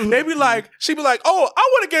 they be like, she be like, oh, I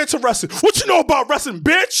want to get into wrestling. What you know about wrestling,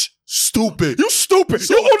 bitch? Stupid. You stupid.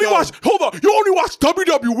 You only watch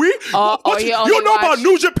WWE? You don't know about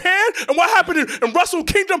New Japan and what happened in Wrestle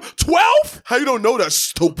Kingdom 12? How you don't know that,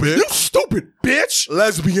 stupid? You stupid, bitch.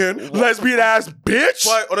 Lesbian ass bitch.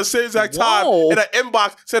 But on the same exact time, in her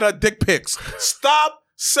inbox, send her dick pics. Stop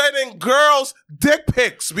sending girls dick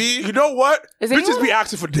pics, B. You know what? Bitches be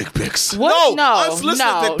asking for dick pics. What? No,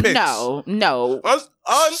 unsolicited dick pics. No.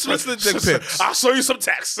 Unsolicited dick pics. I'll show you some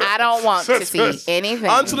texts. I don't want to see anything.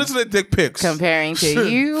 Unsolicited dick pics. Comparing to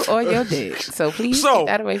you or your dick. So please get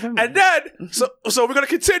that away from me. And then, so we're going to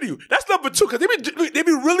continue. That's number 2, because they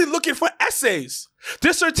be really looking for essays.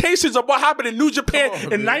 Dissertations of what happened in New Japan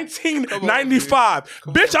in 1995.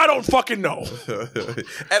 Bitch, I don't fucking know.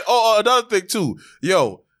 And another thing too.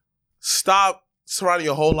 Yo, stop surrounding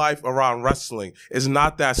your whole life around wrestling. It's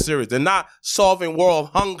not that serious. They're not solving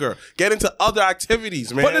world hunger. Get into other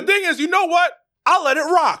activities, man. But the thing is, you know what? I'll let it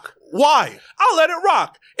rock. Why? I'll let it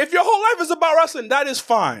rock. If your whole life is about wrestling, that is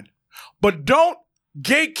fine. But don't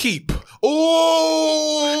gatekeep.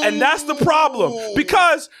 Ooh. And that's the problem.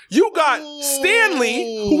 Because you got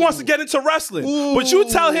Stanley who wants to get into wrestling. But you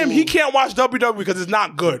tell him he can't watch WWE because it's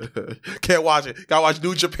not good. Can't watch it. Gotta watch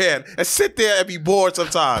New Japan. And sit there and be bored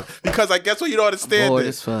sometimes. Because I guess what, you don't understand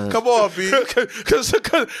this. Come on, B. Because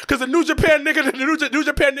the New Japan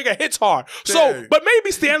nigga hits hard. So, but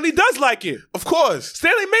maybe Stanley does like it. Of course.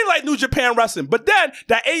 Stanley may like New Japan wrestling. But then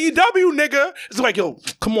that AEW nigga is like, yo,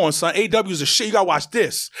 come on, son. AEW is a shit. You gotta watch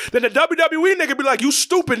this. Then the WWE nigga be like, you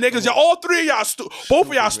stupid niggas. Y'all, all 3 of y'all stupid. Both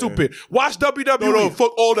of y'all stupid. Watch WWE. No,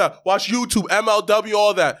 fuck all that. Watch YouTube, MLW,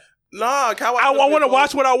 all that. Nah, I want to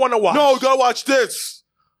watch what I want to watch. No, go watch this.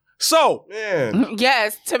 So, man.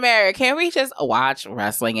 Yes, Tamara, can we just watch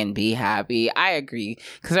wrestling and be happy? I agree.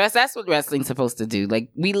 Because that's what wrestling's supposed to do. Like,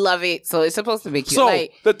 we love it, so it's supposed to make you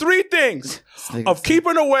like... the 3 things of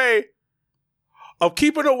keeping away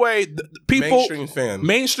the people...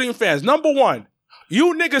 Mainstream fans. Number 1,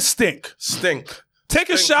 you niggas stink. Stink. Take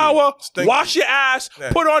a shower, wash your ass,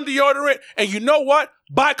 put on deodorant, and you know what?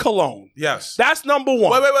 buy cologne. Yes. That's number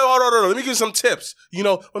one. Wait, hold on. Let me give you some tips. You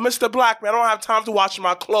know, when Mr. Black, man, I don't have time to wash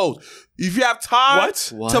my clothes. If you have time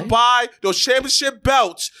to buy those championship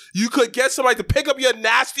belts, you could get somebody to pick up your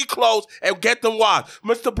nasty clothes and get them washed.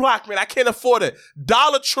 Mr. Black, man, I can't afford it.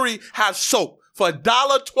 Dollar Tree has soap. For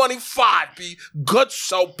 $1.25, B. Good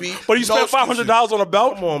soap, B. But you spent $500 on a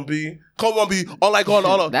belt? Come on, B.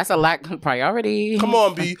 On That's a lack of priority. Come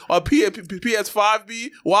on, B. On PS5,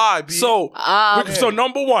 B. Why, B? So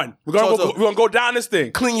number one, we're gonna go down this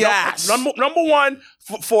thing. Clean your ass. Number one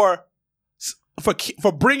for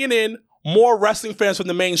bringing in more wrestling fans from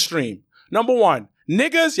the mainstream. Number one,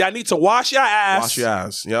 niggas, y'all need to wash your ass. Wash your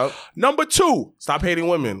ass. Yep. Number two, stop hating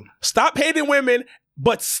women. Stop hating women,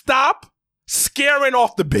 but stop scaring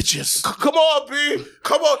off the bitches. Come on, B.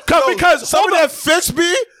 Come on. Because some of that fits, B.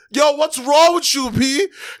 Yo, what's wrong with you, B?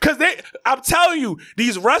 Because I'm telling you,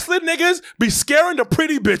 these wrestling niggas be scaring the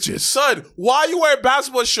pretty bitches. Son, why you wearing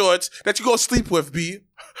basketball shorts that you gonna sleep with, B?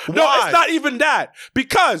 Why? No, it's not even that.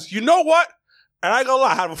 Because, you know what? And I ain't gonna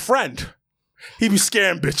lie, I have a friend. He be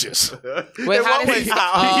scaring bitches. Wait, how does he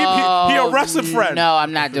a wrestling friend. No,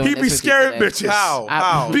 I'm not doing this. He be scaring bitches.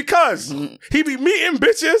 How? Because he be meeting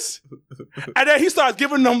bitches, and then he starts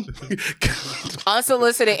giving them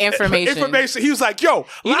unsolicited information. He was like, "Yo,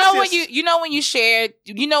 when you shared,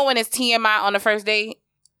 when it's TMI on the first date."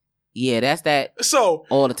 Yeah, that's that. So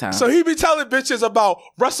all the time. So he be telling bitches about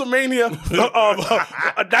WrestleMania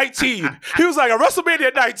 19. He was like, a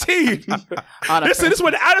WrestleMania 19. This is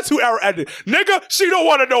when the Attitude Era ended. Nigga, she don't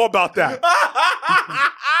want to know about that.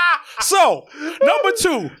 So, number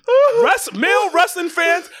two, male wrestling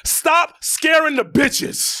fans, stop scaring the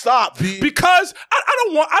bitches. Stop, B. Because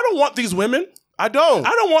I don't want these women. I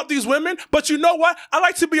don't want these women, but you know what? I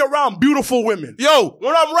like to be around beautiful women. Yo,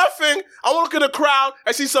 when I'm roughing, I want to look at the crowd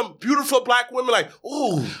and see some beautiful black women like,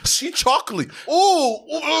 ooh, she chocolate. Ooh.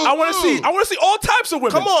 I want to see all types of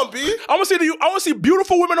women. Come on, B. I want to see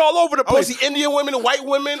beautiful women all over the place. I want to see Indian women and white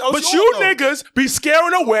women. But you niggas be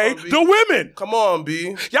scaring away the women. Come on,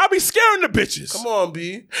 B. Y'all be scaring the bitches. Come on,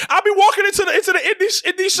 B. I be walking into the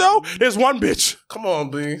indie show. There's one bitch. Come on,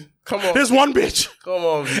 B. Come on. There's one bitch. Come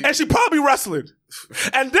on, B. And she probably wrestling.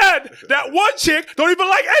 And then that one chick don't even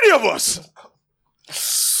like any of us.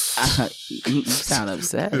 You sound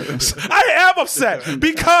upset. I am upset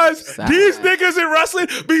because these niggas in wrestling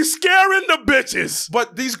be scaring the bitches.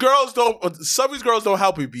 But these girls don't. Some of these girls don't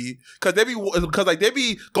help it, B. Because they be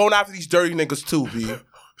going after these dirty niggas too, B.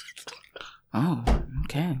 Oh,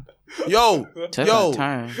 okay. Yo, chick.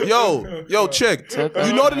 Took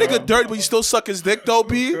You know the nigga dirty, but you still suck his dick though,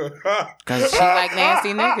 B? Cause she like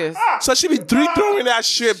nasty niggas. So she be throwing that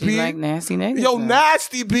shit, B. She like nasty niggas. Yo,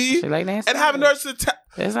 nasty, B. She like nasty. And having her to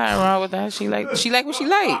there's nothing wrong with that. She like what she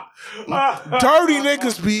like. Dirty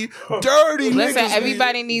niggas, B. Dirty niggas. Listen,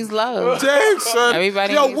 everybody needs love. Damn, son.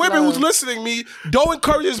 Everybody Yo, needs women love. who's listening me, don't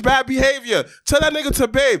encourage his bad behavior. Tell that nigga to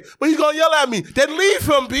babe. But he's gonna yell at me. Then leave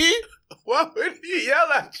him, B. Why would he yell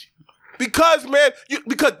at you? Because, man,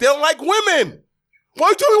 because they don't like women. Why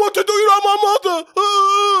you tell me what to do? You're not my mother.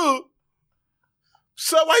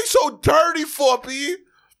 So why you so dirty for, B?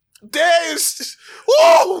 Damn.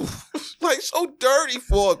 Like so dirty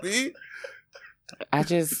for, B.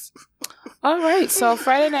 All right, so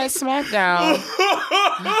Friday Night SmackDown.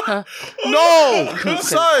 No,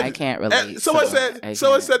 son. I can't relate. Someone said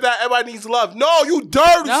that everybody needs love. No, you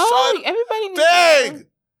dirty, son. Everybody needs Dang. love.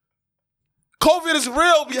 COVID is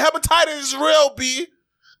real, B. Hepatitis is real, B.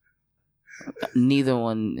 Neither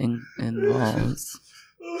one involves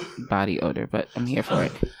body odor, but I'm here for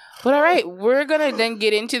it. But all right, we're gonna then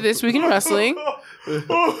get into This Week in Wrestling. Friday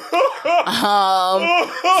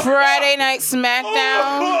Night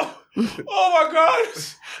SmackDown. Oh my God!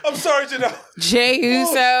 I'm sorry, Janelle. Jey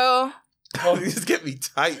Uso. Oh, you just get me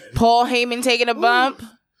tight. Paul Heyman taking a bump.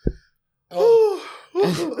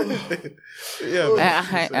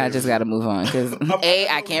 Yeah, I just gotta move on because A,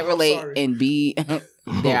 I can't relate, and B,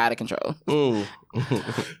 they're out of control.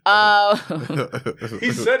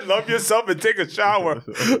 He said, "Love yourself and take a shower."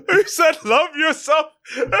 He said, "Love yourself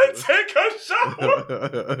and take a shower."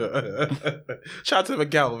 Shout out to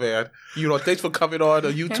Miguel, man. You know, thanks for coming on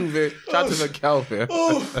the YouTube, man. Shout out to Miguel, man.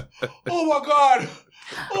 Oh my God.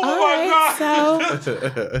 God.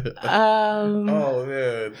 Oh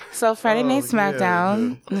man. So Friday Night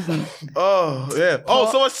SmackDown. Yeah. Oh yeah.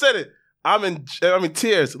 Oh, someone said it. I'm in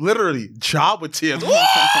tears. Literally, job with tears.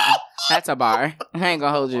 That's a bar. I ain't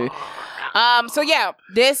gonna hold you. So yeah,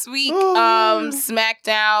 this week,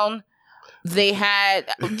 SmackDown, they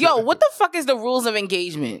had what the fuck is the rules of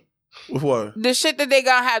engagement? With what? The shit that they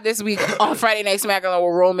gonna have this week on Friday Night SmackDown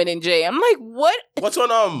with Roman and Jay. I'm like, what? What's on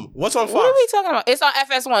Fox? What are we talking about? It's on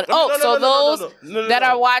FS1. Those that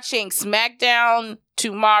are watching SmackDown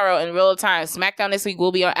tomorrow in real time, SmackDown this week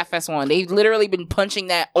will be on FS1. They've literally been punching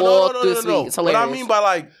that all this week. It's hilarious. What I mean by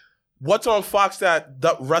like, what's on Fox that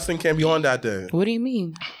the wrestling can't be on that day? What do you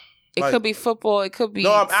mean? It Like, could be football. It could be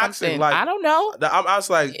No, I'm something. asking. Like, I don't know. I'm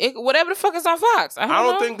asking like, Whatever the fuck is on Fox. I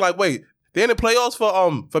don't know. think like, wait, they in the playoffs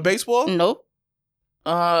for baseball? Nope.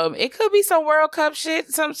 It could be some World Cup shit,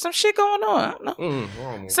 some shit going on. I don't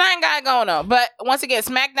know. Something got going on. But once again,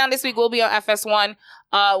 SmackDown this week will be on FS1,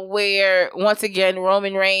 where once again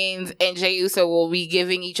Roman Reigns and Jey Uso will be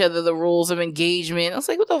giving each other the rules of engagement. I was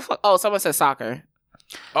like, what the fuck? Oh, someone said soccer.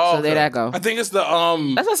 Oh, So there that go. I think it's the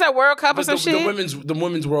That's what I said, World Cup or some shit. the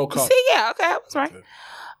women's World Cup. See, yeah, okay, I was right.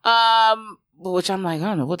 Which I'm like, I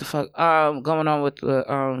don't know what the fuck going on with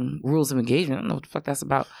the rules of engagement. I don't know what the fuck that's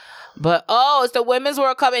about. But it's the Women's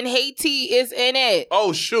World Cup and Haiti is in it.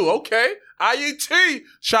 Oh shoot, okay. IET.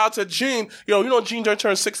 Shout out to Gene. Yo, you know Gene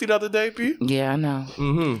turned 60 the other day, P? Yeah, I know.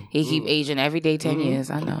 Mm-hmm. He keep aging every day 10 years.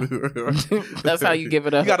 I know. That's how you give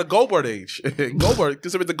it up. You got a Goldberg age. Goldberg,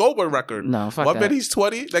 consider it the Goldberg record. No, fuck What that. bet he's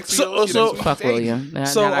 20? Next So- year, so- Fuck William. They're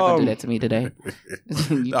So, not gonna do that to me today.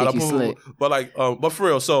 You think you slick. But like, but for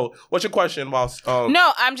real. So, what's your question about?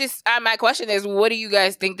 No, I'm just. my question is, what do you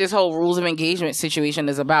guys think this whole rules of engagement situation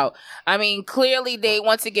is about? I mean, clearly,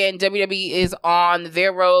 once again, WWE is on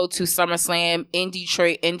their road to SummerSlam in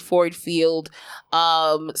Detroit in Ford Field.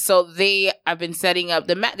 So they have been setting up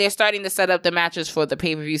they're starting to set up the matches for the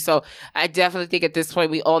pay-per-view. So I definitely think at this point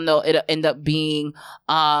we all know it'll end up being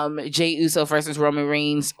Jey Uso versus Roman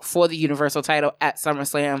Reigns for the Universal title at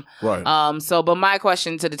SummerSlam. Right. But my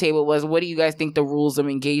question to the table was, what do you guys think the rules of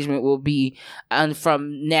engagement will be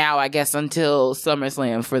from now, I guess, until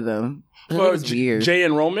SummerSlam for them? For It's weird. Jay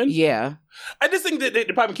and Roman? Yeah. I just think that they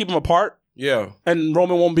probably keep them apart Yeah. and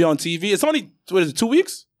Roman won't be on TV. It's only, 2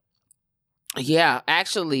 weeks? Yeah,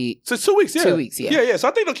 actually, So it's 2 weeks, yeah. 2 weeks, yeah. Yeah, so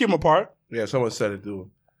I think they'll keep them apart. Yeah. Someone said it, dude.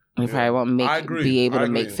 we probably won't I agree. be able I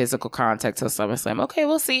to make agree. physical contact till SummerSlam. Okay,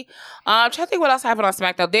 we'll see. I'm trying to think what else happened on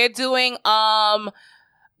SmackDown. They're doing kind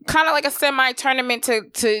of like a semi-tournament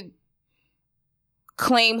to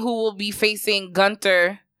claim who will be facing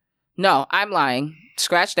Gunther. No, I'm lying.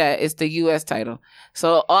 Scratch that. It's the U.S. title.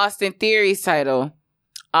 So Austin Theory's title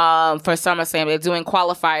for SummerSlam. They're doing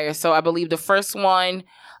qualifiers. So I believe the first one,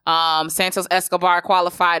 Santos Escobar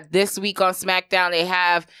qualified this week on SmackDown. They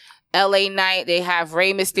have LA Knight. They have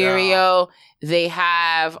Rey Mysterio. They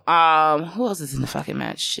have who else is in the fucking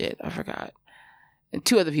match? Shit, I forgot. And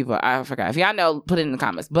 2 other people. I forgot. If y'all know, put it in the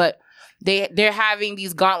comments. But they're having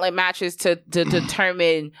these gauntlet matches to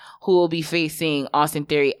determine who will be facing Austin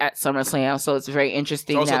Theory at SummerSlam. So it's very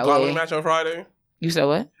interesting. Also, that gauntlet way. match on Friday. You said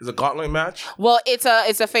what? Is a gauntlet match? Well, it's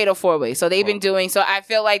a fatal 4-way. So they've been doing. So I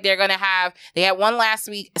feel like they're gonna have. They had one last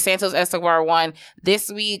week. Santos Escobar won.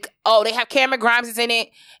 This week, they have Cameron Grimes is in it,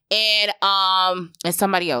 and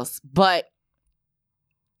somebody else. But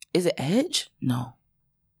is it Edge? No,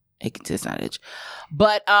 it's not Edge.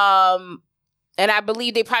 But and I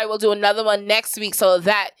believe they probably will do another one next week, so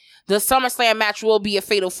that the SummerSlam match will be a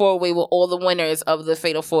fatal 4-way with all the winners of the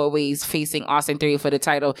fatal 4-ways facing Austin Theory for the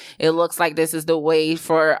title. It looks like this is the way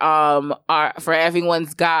for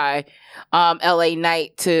everyone's guy, LA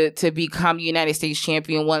Knight to become United States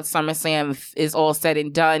champion once SummerSlam is all said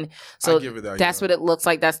and done. So I give it that, that's yeah. what it looks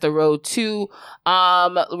like. That's the road to.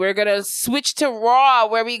 We're gonna switch to Raw,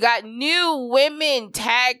 where we got new women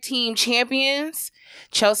tag team champions,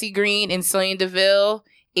 Chelsea Green and Sonya Deville.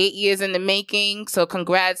 8 years in the making, so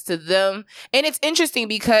congrats to them. And it's interesting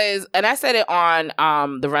because, and I said it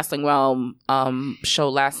on the Wrestling Realm show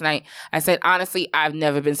last night, I said, honestly, I've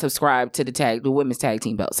never been subscribed to the women's tag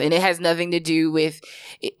team belts. And it has nothing to do with,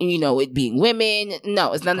 it being women.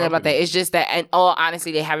 No, it's nothing about that. It's just that, and all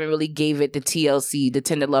honestly, they haven't really gave it the TLC, the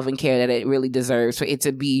tender love and care that it really deserves for it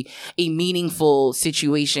to be a meaningful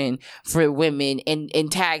situation for women in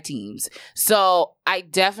tag teams. So I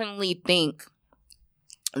definitely think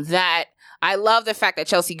that I love the fact that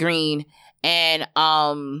Chelsea Green and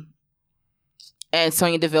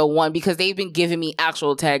Sonya Deville won, because they've been giving me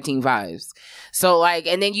actual tag team vibes. So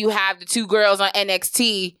and then you have the 2 girls on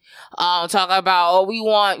NXT talking about, we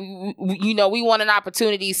want an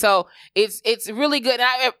opportunity. So it's really good.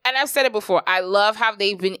 And I've said it before. I love how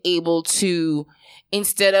they've been able to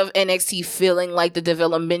instead of NXT feeling like the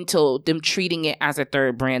developmental, them treating it as a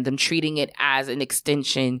third brand, them treating it as an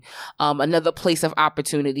extension, another place of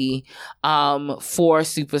opportunity for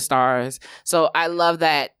superstars. So I love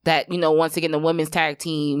that, once again, the women's tag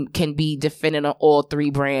team can be defended on all three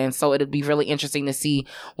brands. So it'll be really interesting to see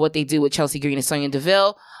what they do with Chelsea Green and Sonya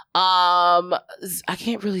Deville. I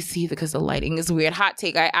can't really see because the lighting is weird. Hot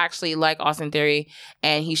take, I actually like Austin Theory,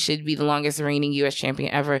 and he should be the longest reigning U.S.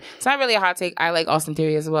 champion ever. It's not really a hot take. I like Austin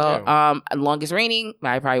Theory as well. Yeah. Longest reigning,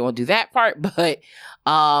 I probably won't do that part, but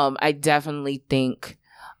I definitely think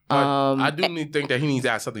I do think that he needs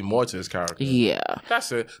to add something more to his character. yeah.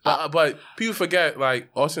 That's it. But people forget, like,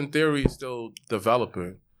 Austin Theory is still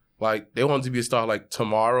developing. Like, they want him to be a star, like,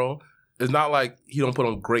 tomorrow. It's not like he don't put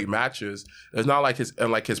on great matches. It's not like his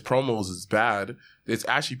promos is bad. It's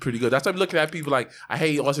actually pretty good. That's why I'm looking at people like, I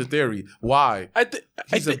hate Austin Theory. Why?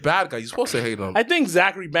 He's a bad guy. You're supposed to hate him. I think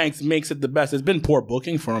Zachary Banks makes it the best. It's been poor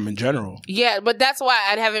booking for him in general. Yeah, but that's why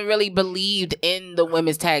I haven't really believed in the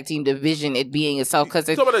women's tag team division, it being itself. Because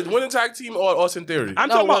You talking about the winning tag team or Austin Theory? I'm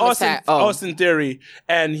No, talking about women's Austin Theory,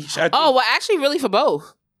 and actually, really for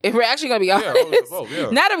both. If we're actually going to be honest. only for both, yeah.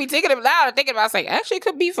 Now that we thinking about it, it's like, actually it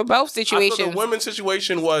could be for both I situations. thought the women's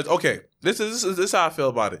situation was, okay, this is how I feel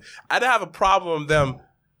about it. I didn't have a problem with them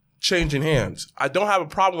changing hands. I don't have a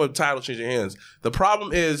problem with the title changing hands. The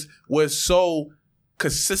problem is we're so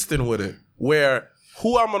consistent with it, where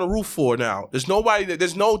who I'm going to root for now. There's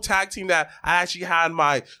no tag team that I actually had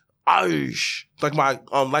my like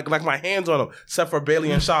my hands on them, except for Bayley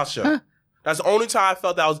and Sasha. That's the only time I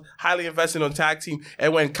felt that I was highly invested on tag team,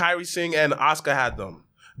 and when Kairi Singh and Asuka had them.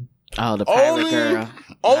 Oh, the pirate girl.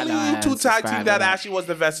 Only two tag teams that I actually was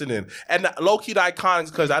invested in. And low-key the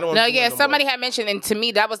Iconics, because I don't No, want to yeah, somebody had mentioned, and to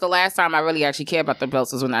me, that was the last time I really actually cared about the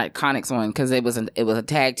belts was when the Iconics won, because it was a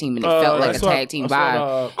tag team, and it felt like a tag team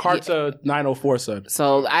vibe. Carta 904 said.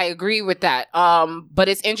 So I agree with that. But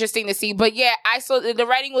it's interesting to see. But yeah, I saw the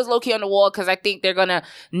writing was low key on the wall because I think they're gonna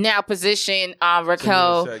now position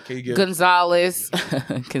Raquel Gonzalez.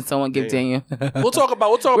 Can someone give Daniel? We'll talk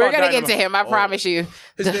about. We're gonna get to him. I promise you.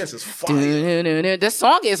 His dance is fire. The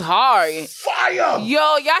song is hard. Fire! Yo,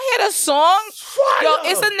 y'all hear the song? Fire! Yo,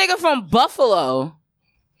 it's a nigga from Buffalo.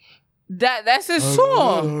 That's his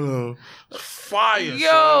song. Fire!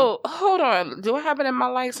 Yo, hold on. Do I have it in my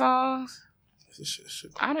like songs?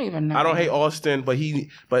 I don't even know. I don't hate Austin, but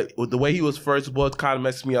the way he was first was kind of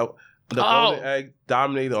messed me up. The golden egg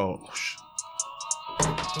dominated. Oh,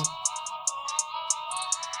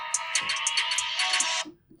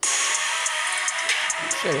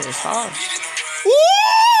 shit is hard.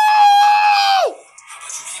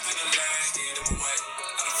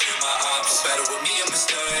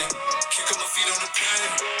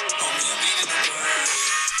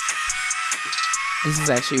 This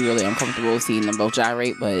is actually really uncomfortable seeing them both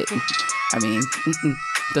gyrate, but I mean,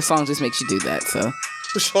 the song just makes you do that, so.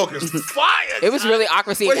 the song is fire! It was really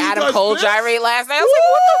awkward seeing Wait, he Adam does Cole this? gyrate last night. I was like,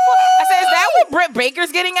 what the fuck? I said, is that what Britt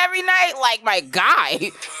Baker's getting every night? Like, my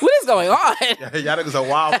guy, what is going on? Y'all niggas are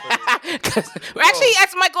wild.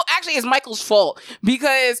 It's Michael's fault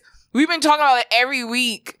because we've been talking about it every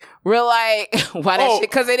week. We're like, why that shit?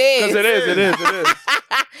 Because it is.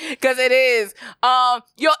 Because it is.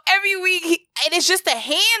 Every week, and it's just a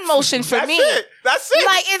hand motion for me. That's it.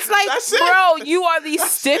 Like, it's like, bro, you are the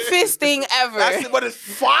stiffest thing ever. That's it, but it's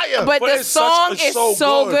fire. But the song is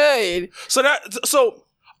so good. So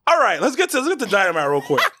all right, let's get to Dynamite real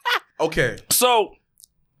quick. Okay. So,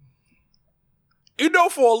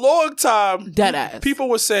 for a long time, Deadass. people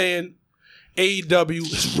were saying AEW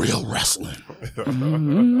is real wrestling.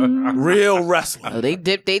 Real wrestling. Oh, they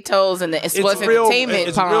dip their toes in the sports entertainment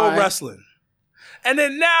It's pond. real wrestling. And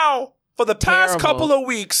then now, for the past couple of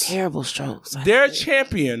weeks, terrible strokes. their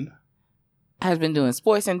champion has been doing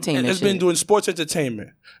sports entertainment. has been doing sports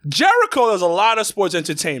entertainment. Jericho does a lot of sports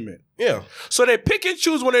entertainment. Yeah. So they pick and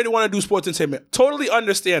choose when they want to do sports entertainment. Totally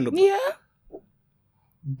understandable. Yeah.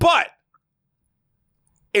 But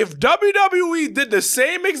if WWE did the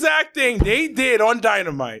same exact thing they did on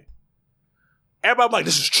Dynamite, everybody like,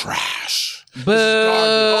 this is trash. Boo. This is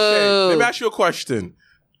garbage. Okay, let me ask you a question.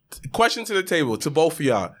 Question to the table, to both of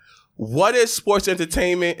y'all. What is sports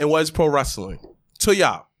entertainment and what is pro wrestling? To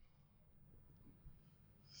y'all.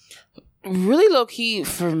 Really low key,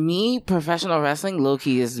 for me, professional wrestling, low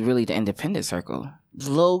key is really the independent circle.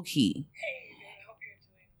 Low key.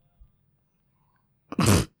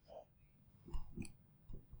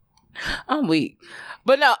 I'm weak.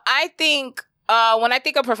 But no, I think when I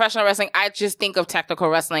think of professional wrestling, I just think of technical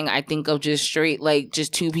wrestling. I think of just straight, like,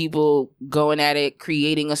 just two people going at it,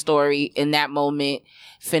 creating a story in that moment,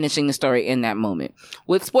 finishing the story in that moment.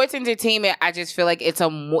 With sports entertainment, I just feel like it's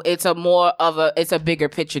a bigger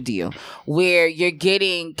picture deal where you're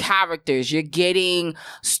getting characters, you're getting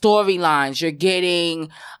storylines, you're getting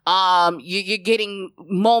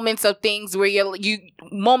moments of things where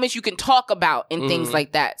moments you can talk about and things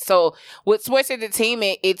like that. So with sports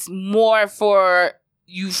entertainment, it's more for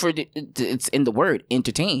you it's in the word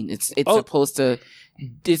entertain. It's supposed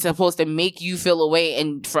to make you feel a way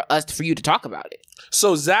and for you to talk about it.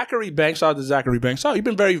 So Zachary Banks, shout out to Zachary Banks. Oh, you've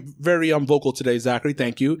been very, very vocal today, Zachary.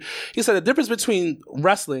 Thank you. He said the difference between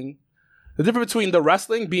the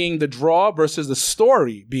wrestling being the draw versus the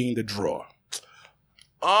story being the draw.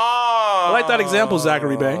 I like that example,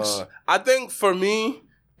 Zachary Banks. I think for me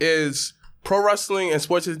is pro wrestling and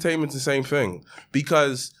sports entertainment the same thing,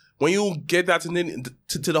 because when you get that to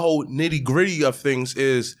the whole nitty gritty of things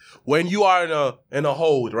is when you are in a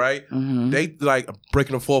hold, right? Mm-hmm. They like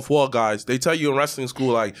breaking the fourth wall, guys. They tell you in wrestling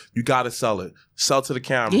school, like, you gotta sell to the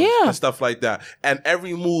camera, and stuff like that. And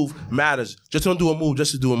every move matters. Just don't do a move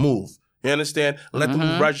just to do a move. You understand? Let the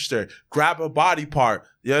move register. Grab a body part.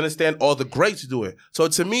 You understand? All the greats do it. So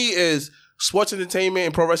to me, is sports entertainment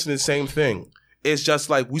and pro wrestling the same thing. It's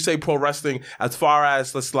just like we say pro wrestling as far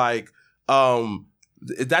as let's like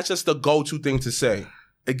that's just the go-to thing to say,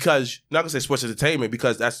 because you're not gonna say sports entertainment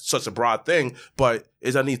because that's such a broad thing, but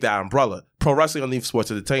it's underneath that umbrella. Pro wrestling underneath sports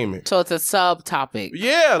entertainment. So it's a subtopic.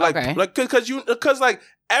 Yeah, because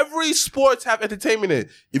every sports have entertainment in it.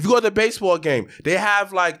 If you go to the baseball game, they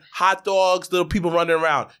have like hot dogs, little people running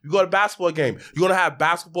around. You go to a basketball game, you're gonna have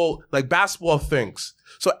basketball things.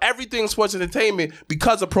 So everything sports entertainment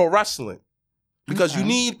because of pro wrestling. Because you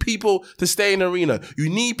need people to stay in the arena. You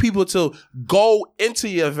need people to go into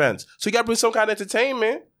your events. So you got to bring some kind of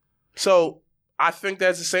entertainment. So I think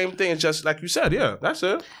that's the same thing. It's just like you said. Yeah, that's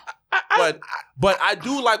it. But I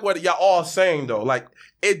do like what y'all all saying, though. Like,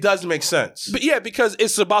 it does make sense. But yeah, because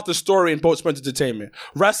it's about the story in sports entertainment.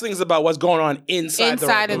 Wrestling is about what's going on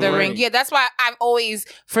inside of the ring. Yeah, that's why I've always,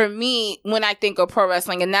 for me, when I think of pro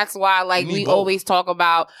wrestling, and that's why, like, we always talk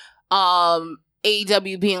about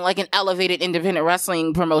AEW being like an elevated independent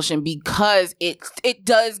wrestling promotion, because it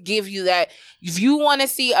does give you that. If you want to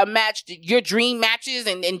see a match, your dream matches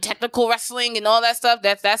and technical wrestling and all that stuff,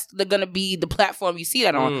 that's going to be the platform you see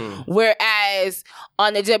that on. Whereas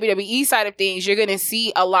on the WWE side of things, you're going to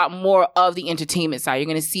see a lot more of the entertainment side. You're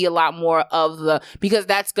going to see a lot more of because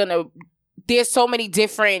that's going to, there's so many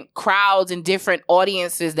different crowds and different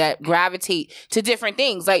audiences that gravitate to different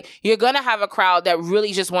things. Like, you're going to have a crowd that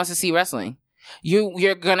really just wants to see wrestling.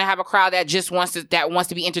 You're gonna have a crowd that just wants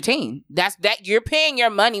to be entertained. That's you're paying your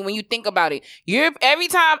money when you think about it. Every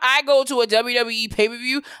time I go to a WWE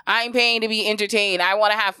pay-per-view, I'm paying to be entertained. I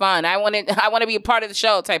want to have fun. I want to be a part of the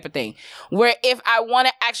show, type of thing. Where if I want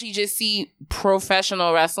to actually just see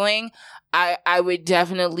professional wrestling, I would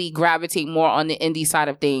definitely gravitate more on the indie side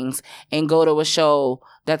of things and go to a show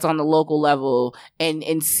that's on the local level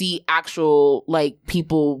and see actual, like,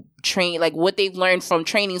 people train, like, what they've learned from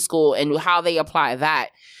training school and how they apply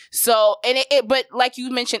that. So, but like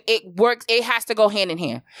you mentioned, it works. It has to go hand in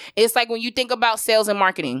hand. It's like when you think about sales and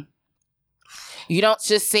marketing. You don't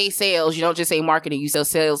just say sales. You don't just say marketing. You say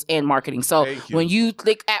sales and marketing. So when you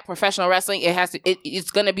look at professional wrestling,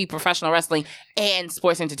 it's going to be professional wrestling and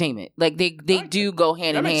sports entertainment. Like they do go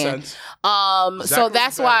hand in hand. So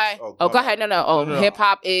that's why. Go ahead. No. Hip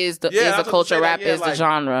hop is the culture. Rap is the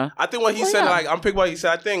genre. I think what he said. Like, I'm picking what he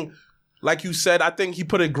said. I think, like you said, I think he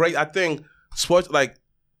put it great. I think sports. Like,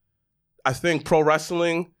 I think pro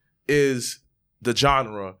wrestling is the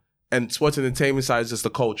genre. And sports entertainment side is just the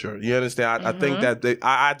culture. You understand? I think that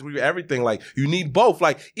I agree with everything. Like, you need both.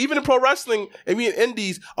 Like, even in pro wrestling, and we in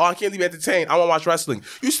indies, I can't be entertained. I want to watch wrestling.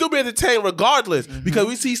 You still be entertained regardless, because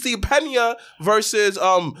we see Steve Pena versus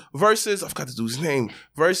I forgot the dude's name,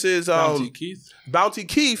 versus Bounty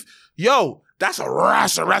Keith. Yo, that's a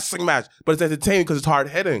wrestling match, but it's entertaining because it's hard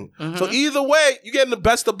hitting. So either way, you're getting the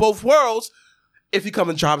best of both worlds. If you come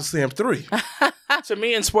and Job Slam 3. To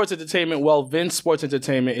me, in sports entertainment, Vince Sports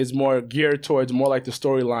Entertainment is more geared towards more like the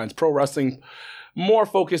storylines. Pro wrestling, more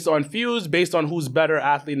focused on feuds based on who's better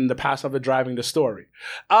athlete in the past of it driving the story.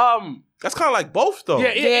 That's kind of like both, though.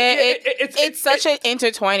 It's such an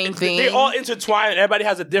intertwining thing. They all intertwine, and everybody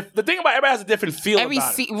has a different. The thing about everybody has a different feel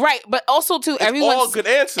about it. Right, but also too, all good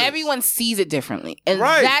answers. Everyone sees it differently, and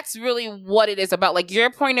that's really what it is about. Like,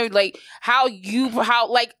 your point of, like, how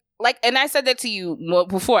and I said that to you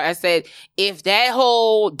before. I said, if that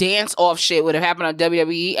whole dance off shit would have happened on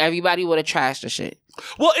WWE, everybody would have trashed the shit.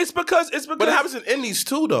 Well, it's because But it happens in indies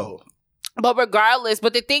too, though. But regardless,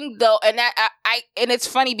 but the thing though, and and it's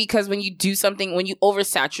funny because when you do something, when you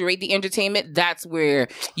oversaturate the entertainment, that's where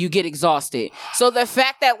you get exhausted. So the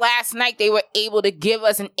fact that last night they were able to give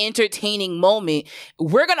us an entertaining moment,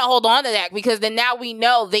 we're gonna hold on to that because then now we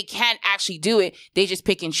know they can't actually do it. They just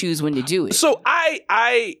pick and choose when to do it. So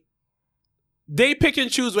they pick and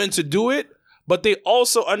choose when to do it, but they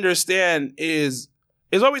also understand is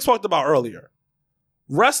what we talked about earlier.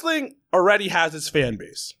 Wrestling already has its fan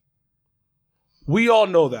base. We all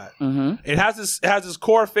know that. Mm-hmm. It has this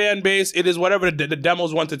core fan base. It is whatever the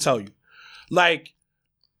demos want to tell you. Like,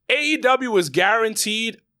 AEW is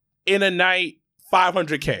guaranteed in a night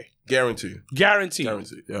 $500K. Guaranteed.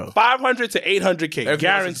 Yeah. 500 to 800K. Everything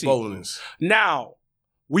Guaranteed. else is bonus. Now,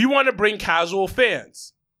 we want to bring casual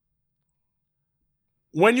fans.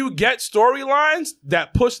 When you get storylines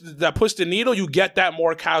that push the needle, you get that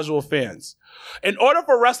more casual fans. In order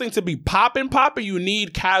for wrestling to be popping, you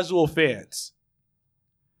need casual fans.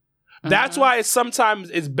 That's why sometimes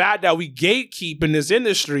it's bad that we gatekeep in this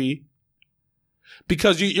industry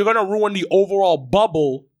because you're going to ruin the overall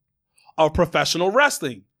bubble of professional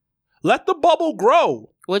wrestling. Let the bubble grow.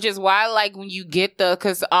 Which is why, like, when you get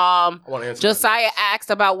because Josiah asked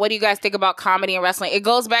about what do you guys think about comedy and wrestling. It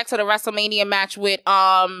goes back to the WrestleMania match with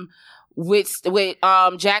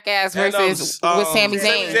Jackass versus with Sami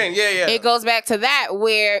Zayn. Yeah. It goes back to that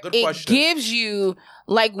where Good gives you,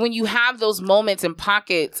 like, when you have those moments and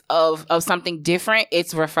pockets of something different,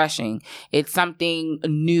 it's refreshing. It's something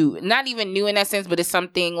new. Not even new in that sense, but it's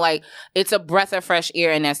something like it's a breath of fresh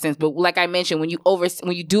air in that sense. But like I mentioned, when you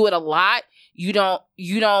do it a lot, you're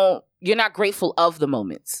not grateful of the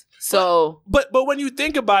moments. So but when you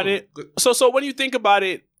think about it, so when you think about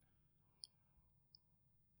it,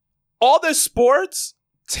 all the sports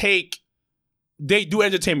they do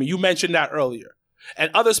entertainment. You mentioned that earlier.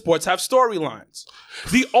 And other sports have storylines.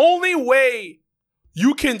 The only way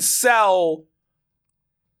you can sell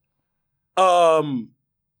the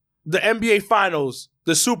NBA Finals,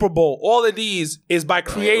 the Super Bowl, all of these is by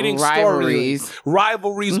creating rivalries,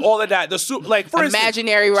 all of that. For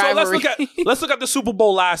imaginary instance, rivalry. So let's look at the Super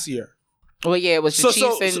Bowl last year. Well, yeah, it was the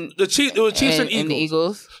Chiefs and the Chiefs and the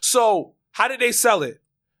Eagles. So how did they sell it?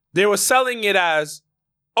 They were selling it as,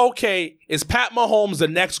 okay, is Pat Mahomes the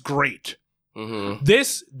next great? Mm-hmm.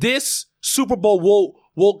 This Super Bowl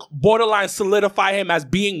will borderline solidify him as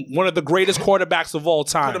being one of the greatest quarterbacks of all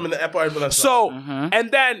time. Put him in the Empire. So,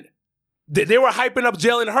 and then they were hyping up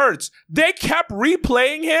Jalen Hurts. They kept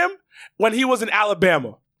replaying him when he was in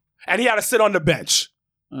Alabama, and he had to sit on the bench.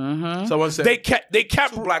 Mm-hmm. Someone said they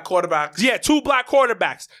kept 2 black quarterbacks. Yeah, 2 black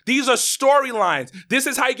quarterbacks. These are storylines. This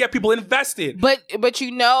is how you get people invested. But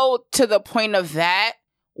to the point of that,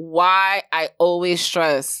 why I always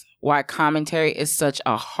stress why commentary is such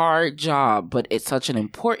a hard job, but it's such an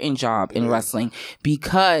important job in wrestling,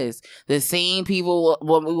 because the same people,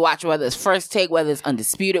 when we watch, whether it's First Take, whether it's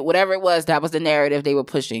Undisputed, whatever it was, that was the narrative they were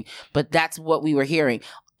pushing. But that's what we were hearing.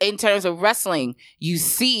 In terms of wrestling, you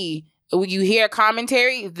see, when you hear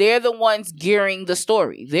commentary, they're the ones gearing the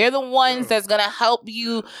story. They're the ones that's going to help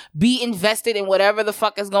you be invested in whatever the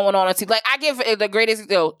fuck is going on. Like, I give the greatest,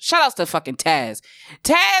 shout outs to fucking Taz.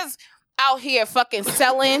 Taz out here fucking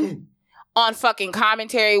selling on fucking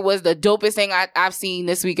commentary was the dopest thing I've seen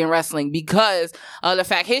this week in wrestling, because of the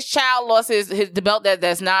fact his child lost the belt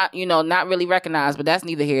that's not, not really recognized, but that's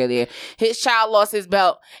neither here nor there. His child lost his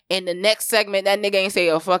belt. In the next segment, that nigga ain't say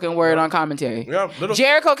a fucking word on commentary. Yeah,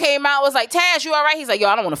 Jericho came out, was like, Taz, you all right? He's like, yo,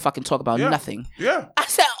 I don't want to fucking talk about nothing. Yeah. I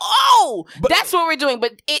said, that's what we're doing.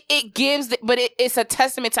 But it's a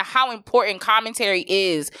testament to how important commentary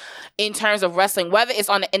is in terms of wrestling, whether it's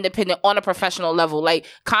on an independent, on a professional level. Like,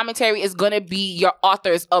 commentary is going to be your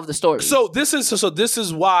authors of the story. So this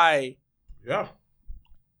is why,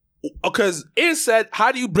 because it said,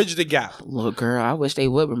 how do you bridge the gap? Look, girl, I wish they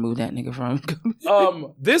would remove that nigga from.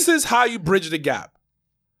 This is how you bridge the gap.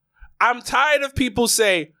 I'm tired of people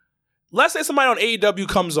say, let's say somebody on AEW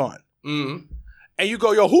comes on, and you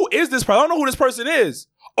go, yo, who is this person? I don't know who this person is.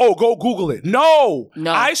 Oh, go Google it. No,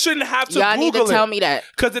 I shouldn't have to Y'all Google it. need to tell me that.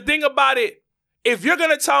 Because the thing about it, if you're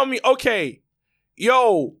gonna tell me, okay,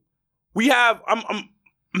 yo, we have, I'm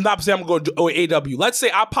not saying I'm going to go AEW. Let's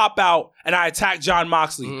say I pop out and I attack John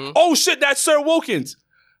Moxley. Mm-hmm. Oh shit, that's Sir Wilkins.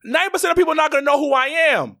 90% of people are not going to know who I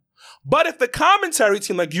am. But if the commentary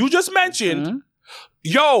team, like you just mentioned,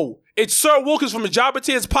 yo, it's Sir Wilkins from the Jabba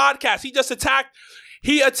Tears podcast.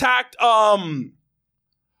 He attacked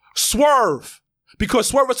Swerve because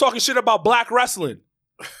Swerve was talking shit about black wrestling.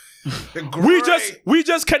 We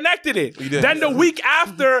just connected it. did. Then the week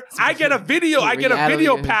after, I get a video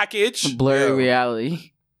package Blurry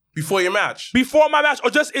reality. Before your match. before my match, or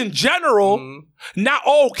just in general. Now,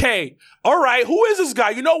 okay, all right, who is this guy?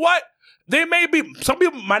 You know what? Some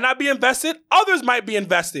people might not be invested. Others might be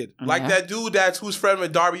invested. Like that dude who's friend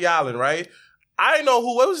with Darby Allin, right? I didn't know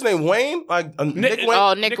what was his name, Wayne? Like Nick Wayne?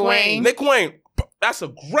 Oh, Nick Wayne. Nick Wayne. That's a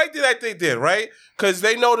great thing that they did, right? Because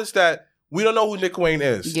they noticed that we don't know who Nick Wayne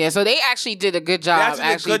is. Yeah, so they actually did a good job. They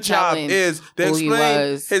actually did a good job. Is they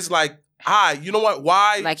explain his like, you know what?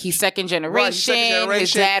 Why? Like he's second generation. Right, he's second generation.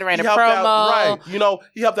 His dad ran He a helped promo. out, right. You know,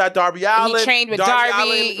 he helped out Darby Allin. He trained with Darby.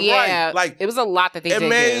 Allin, Yeah. right. Like it was a lot that they did.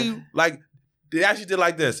 made like they actually did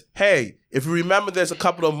like this. Hey, if you remember this a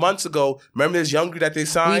couple of months ago, remember this young dude that they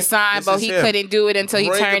signed? We signed, This but is he him. couldn't do it until he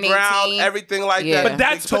Break turned the ground, 18. everything like Yeah. that. But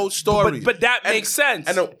that's they told stories. But that makes sense.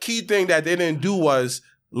 And the key thing that they didn't do was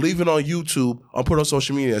leave it on YouTube or put it on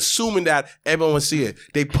social media, assuming that everyone would see it.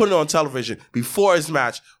 They put it on television before his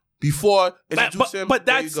match, before introduce him. But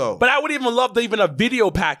there you go. But I would even love even a video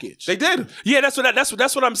package. They did. Yeah, that's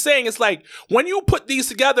what I'm saying. It's like when you put these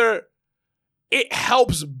together, it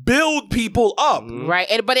helps build people up. Right,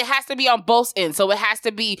 but it has to be on both ends. So it has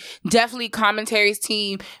to be definitely commentary's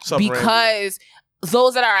team because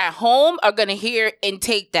those that are at home are going to hear and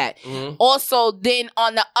take that. Also, then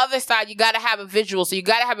on the other side, you got to have a visual. So you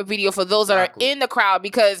got to have a video for those that are in the crowd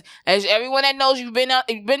because as everyone that knows you've been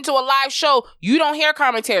to a live show, you don't hear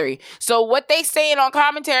commentary. So what they saying on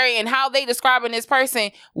commentary and how they describing this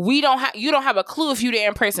person, you don't have a clue if you're there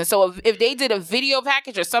in person. So if they did a video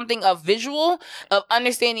package or something of visual of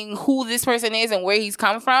understanding who this person is and where he's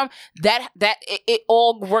come from, that it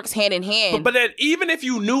all works hand in hand. But then even if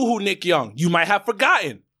you knew who Nick Young, you might have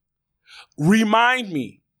forgotten. Remind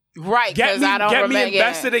me. Right, because I don't get remember. me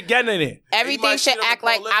invested again in it. Everything should act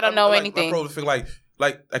like I don't know anything. Like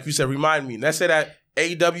you said, remind me. Let's say that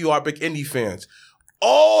AEW are big indie fans.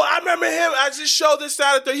 Oh, I remember him. I just showed this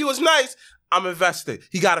Saturday. He was nice. I'm invested.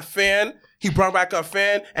 He got a fan. He brought back a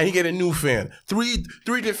fan, and he get a new fan. Three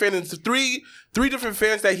different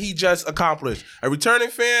fans that he just accomplished: a returning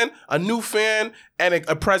fan, a new fan, and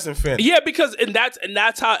a present fan. Yeah, because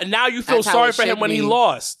that's how. And now you feel sorry for him when he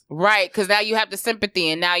lost. Right, because now you have the sympathy,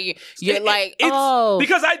 and now you're like,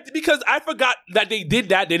 because I forgot that they did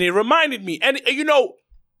that. Then it reminded me, and you know.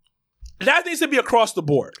 That needs to be across the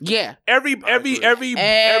board. Yeah. Every both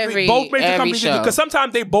major companies, because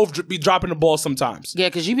sometimes they both be dropping the ball sometimes. Yeah,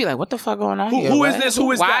 because you be like, what the fuck going on here? Who is this?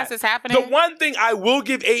 Who is that? Why is this happening? The one thing I will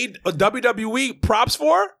give WWE props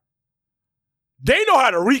for, they know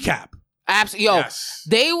how to recap. Absolutely. Yes.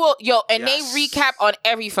 They will, and Yes. they recap on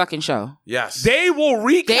every fucking show. Yes. They will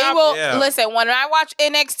recap. They will listen. When I watch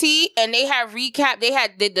NXT and they have recap,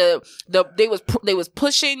 they was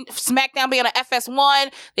pushing SmackDown being on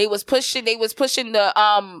FS1. They was pushing the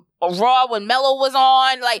Raw when Mello was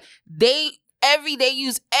on. Like they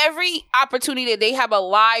use every opportunity that they have a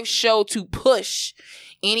live show to push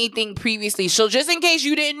anything previously. So just in case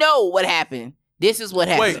you didn't know what happened, this is what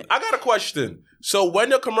happened. Wait, I got a question. So when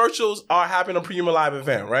the commercials are happening on Premium Live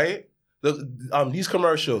event, right? These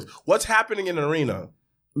commercials, what's happening in the arena?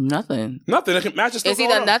 Nothing. The match is still It's going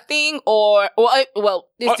either on. nothing or it's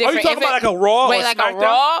different. Are you talking about like a Raw? Wait, or like SmackDown? a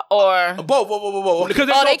Raw or Whoa. Because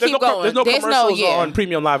they keep going. There's no There's commercials no, yeah. on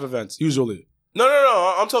premium live events usually. No.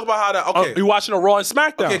 I'm talking about how that. Okay. You're watching a Raw and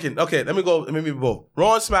SmackDown. Okay. Let me be both.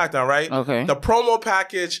 Raw and SmackDown, right? Okay. The promo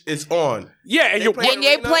package is on. Yeah, and you're play- and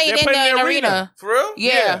they're playing in the arena. For real?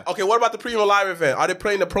 Yeah. Okay. What about the Premium Live event? Are they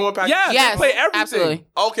playing the promo package? Yeah, Yes, they play everything. absolutely.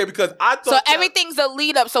 Okay, because I thought So that- everything's a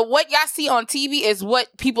lead up. So what y'all see on TV is what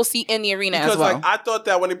people see in the arena because as well. like I thought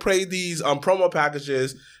that when they play these promo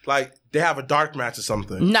packages, like they have a dark match or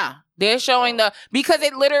something. Nah. They're showing because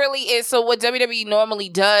it literally is. So what WWE normally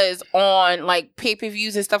does on like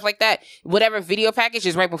pay-per-views and stuff like that, whatever video package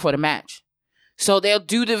is right before the match. So they'll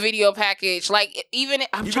do the video package. Like even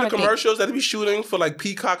the commercials that they be shooting for like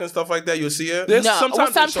Peacock and stuff like that, you'll see it.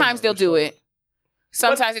 Sometimes they'll do it.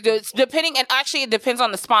 Sometimes they do it. Depending, and actually it depends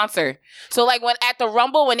on the sponsor. So like when at the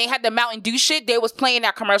Rumble, when they had the Mountain Dew shit, they was playing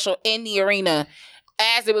that commercial in the arena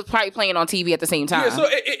as it was probably playing on TV at the same time. Yeah, so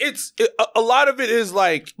it's a lot of it is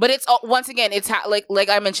like, but it's once again, it's how, like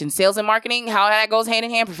I mentioned, sales and marketing, how that goes hand in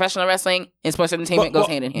hand. Professional wrestling and sports entertainment goes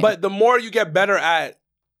hand in hand. But the more you get better at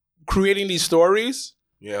creating these stories,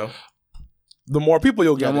 the more people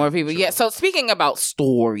you'll get. The more people, yeah. So speaking about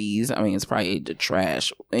stories, I mean, it's probably the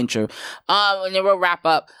trash intro. And then we'll wrap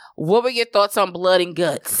up. What were your thoughts on Blood and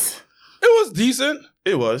Guts? It was decent.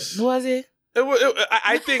 It was. Was it?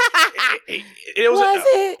 I think it was. Was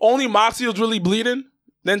it? Only Moxie was really bleeding.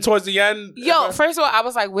 Then towards the end, Yo, first of all, I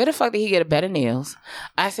was like, where the fuck did he get a better nails?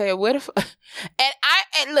 I said, where the fuck?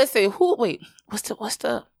 And listen, what's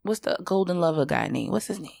the Golden Lover guy name? What's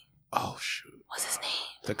his name? Oh shoot. What's his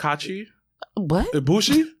name? Takashi? What?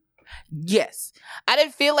 Ibushi? Yes. I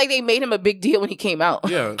didn't feel like they made him a big deal when he came out.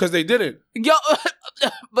 Yeah. Because they didn't. Yo,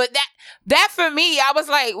 but that for me, I was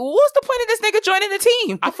like, what's the point of this nigga joining the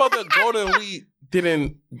team? I felt that Golden Elite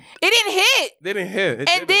didn't It didn't hit. hit.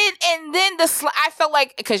 And then I felt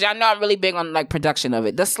like, because y'all know I'm really big on like production of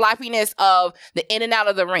it, the sloppiness of the in and out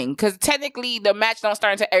of the ring, because technically the match don't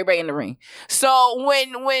start until everybody in the ring. So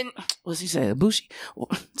when what's he say, Ibushi?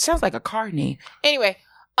 Sounds like a card name. Anyway,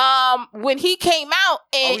 when he came out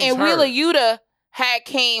and Wheeler Yuta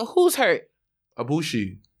came, who's hurt?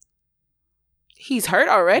 Ibushi. He's hurt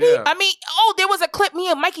already? Yeah. I mean, there was a clip. Me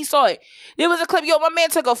and Mikey saw it. There was a clip. Yo, my man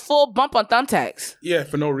took a full bump on thumbtacks. Yeah,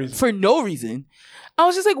 for no reason. For no reason. I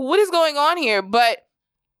was just like, what is going on here? But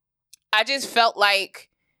I just felt like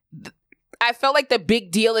the big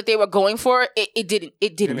deal that they were going for, it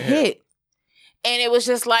didn't hit. And it was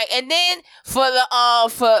just like, and then for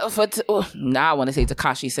the now I want to say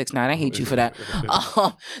Tekashi 6ix9ine. I hate you for that.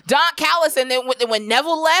 Don Callis, and then when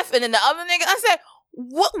Neville left, and then the other nigga, I said,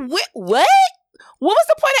 what? What was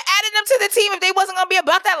the point of adding them to the team if they wasn't gonna be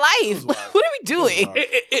about that life? What are we doing?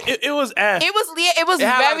 It was ass. It was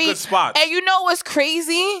very good spots. And you know what's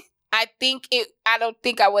crazy? I don't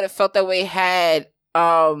think I would have felt that way had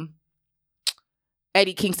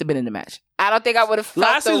Eddie Kingston been in the match. I don't think I would have felt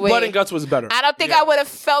Last the way. Blood and Guts was better. I don't think I would have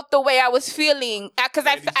felt the way I was feeling, because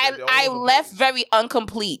I left very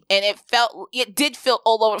incomplete, and it did feel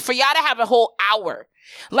all over. For y'all to have a whole hour,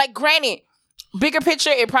 like, granted, bigger picture,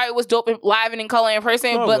 it probably was dope live and in color in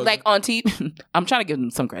person, but like on TV, I'm trying to give them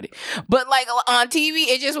some credit, but like on TV,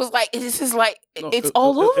 it just was like, it's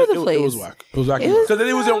all over the place. It was whack. It was whack. Because then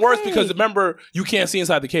it was even worse, because remember, you can't see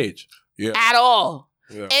inside the cage. Yeah. At all.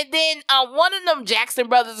 Yeah. And then one of them Jackson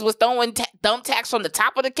brothers was throwing thumbtacks from the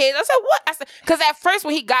top of the cage. I said, what? I said, because at first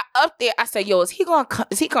when he got up there, I said, yo, is he gonna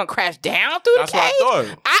crash down through the cage? That's what I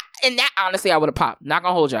thought. And that, honestly, I would have popped. Not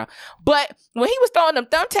gonna hold y'all. But when he was throwing them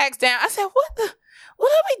thumbtacks down, I said,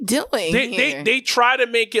 what are we doing here? They try to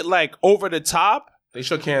make it like over the top. They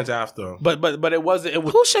shook hands after. But it wasn't. It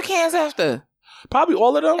was Who shook hands after? probably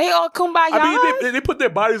all of them. They all kumbaya. I mean, they put their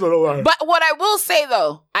bodies on the line. But what I will say,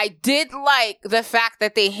 though, I did like the fact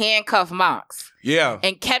that they handcuffed Mox Yeah.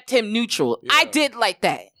 and kept him neutral. Yeah. I did like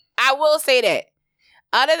that. I will say that.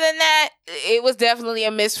 Other than that, it was definitely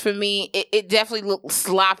a miss for me. It definitely looked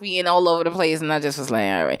sloppy and all over the place, and I just was like,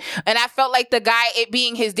 all right. And I felt like the guy, it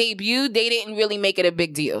being his debut, they didn't really make it a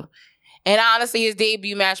big deal. And honestly, his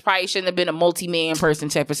debut match probably shouldn't have been a multi-man person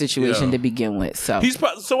type of situation to begin with. So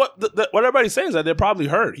what everybody's saying is that they're probably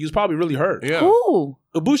hurt. He was probably really hurt. Yeah. Who?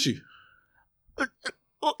 Ibushi.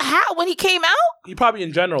 How? When he came out? He probably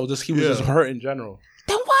in general, he was just hurt in general.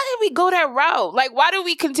 Then why did we go that route? Like, why do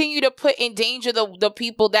we continue to put in danger the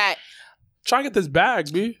people that... Try to get this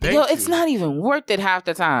bag, B. It's not even worth it half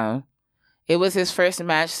the time. It was his first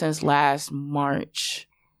match since last March.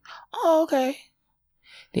 Oh, okay.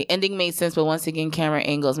 The ending made sense, but once again, camera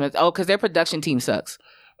angles. Because their production team sucks.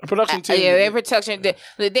 A production team. Yeah, their production.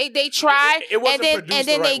 They try, it wasn't and produced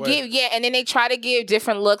then the right they way. and then they try to give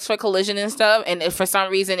different looks for Collision and stuff. And for some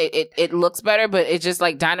reason, it looks better, but it's just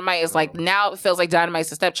like Dynamite is like, now it feels like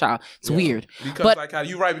Dynamite's a stepchild. It's weird. Because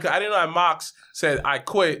you're right, because I didn't know that Mox said I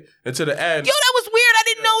quit until the end. Yo, that was weird. I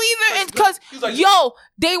didn't know either. And because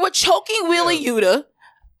they were choking Wheeler Yuta,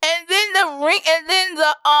 and then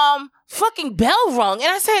the fucking bell rung,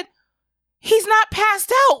 and I said, he's not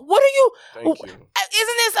passed out. What are you? Thank you.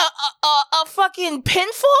 Isn't this a fucking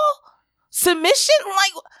pinfall submission?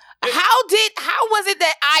 Like, how was it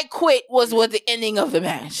that I quit was the ending of the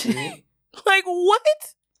match? Like, what?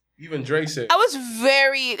 Even Dre said.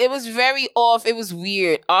 It was very off. It was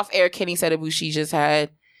weird. Off air, Kenny said Ibushi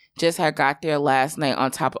just had got there last night on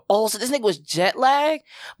top of, so this nigga was jet lag.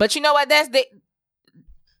 But you know what?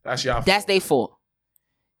 That's y'all. That's their fault.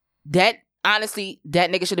 Honestly, that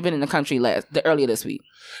nigga should have been in the country earlier this week.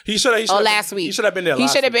 Last week. He should have been there. He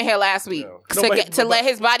should have been here last week to let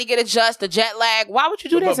his body get adjusted. The jet lag. Why would you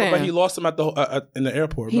do that to him? But he lost him at in the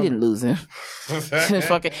airport. He didn't lose him.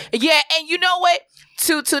 Fucking and you know what?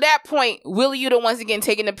 To that point, Wheeler Yuta once again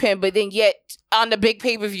taking the pin, but then yet on the big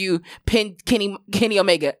pay-per-view, pin Kenny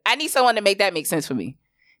Omega. I need someone to make that make sense for me,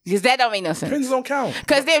 because that don't make no sense. Pins don't count.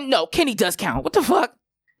 Because Kenny does count. What the fuck?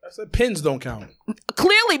 I said pins don't count.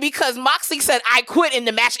 Clearly, because Moxley said I quit and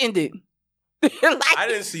the match ended. I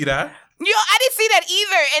didn't see that. I didn't see that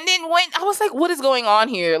either. And then when I was like, what is going on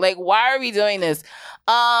here? Like, why are we doing this?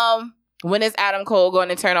 When is Adam Cole going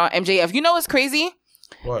to turn on MJF? You know what's crazy?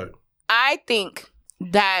 What? I think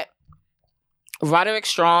that Roderick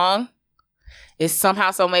Strong is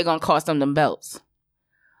somehow, some way gonna cost them belts.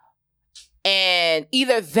 And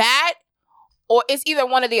either that, or it's either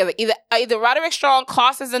one or the other. Either Roderick Strong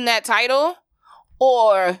costs them that title,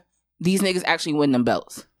 or these niggas actually win them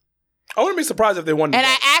belts. I wouldn't be surprised if they won the And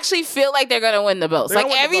belt. I actually feel like they're gonna win the belts. They're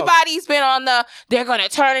Like, gonna win the everybody's been on they're gonna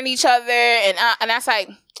turn on each other, and that's like,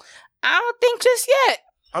 I don't think just yet.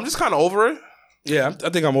 I'm just kind of over it. Yeah, I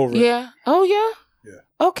think I'm over it. Yeah. Oh yeah.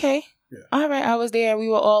 Yeah. Okay. Yeah. All right. I was there. We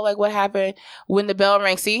were all like, "What happened when the bell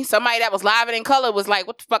rang?" See, somebody that was live and in color was like,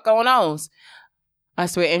 "What the fuck going on?" I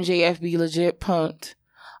swear, MJF be legit punked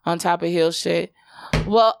on top of Hill shit.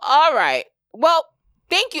 Well, all right. Well,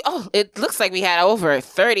 thank you. Oh, it looks like we had over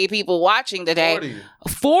 30 people watching today.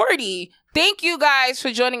 40. Thank you guys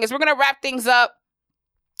for joining us. We're gonna wrap things up.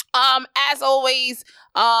 As always,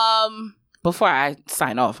 before I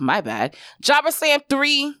sign off, my bad. Jobber Slam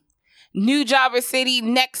 3, New Jobber City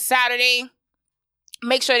next Saturday.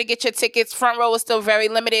 Make sure to get your tickets. Front row is still very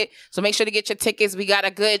limited, so make sure to get your tickets. We got a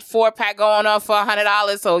good 4-pack going on for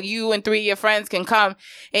 $100, so you and 3 of your friends can come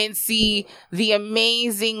and see the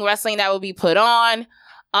amazing wrestling that will be put on.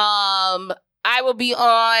 I will be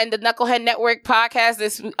on the Knucklehead Network podcast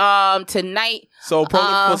this tonight. So Pro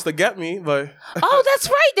was supposed to get me, but Oh, that's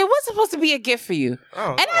right. There was supposed to be a gift for you.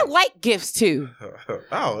 oh, And I like gifts too.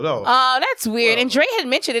 I don't know. That's weird. And Dre had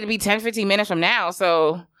mentioned it'd be 10-15 minutes from now.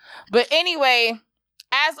 So, but anyway,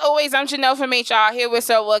 as always, I'm Janelle from HR, here with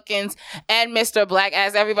Sir Wilkins and Mr. Black.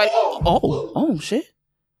 As everybody, oh shit,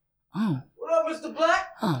 oh, What up, Mr. Black?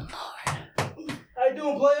 oh Lord, How you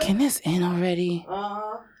doing, player? can this end already?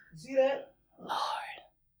 See that? Lord,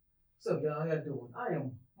 What's up, y'all? How you doing? I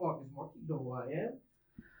am Marcus Mark. You know who I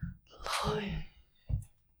am.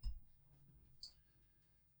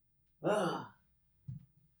 Lord.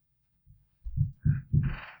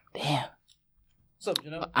 Damn, What's up,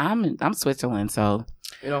 you know? I'm Switzerland, so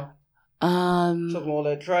You know, talking all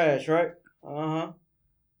that trash, right? I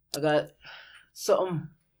got something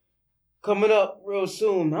coming up real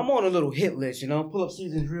soon. I'm on a little hit list, you know. Pull up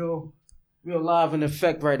season's real live in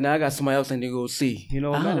effect right now. I got somebody else I need to go see. You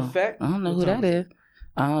know, matter of fact, I don't know what who time that is.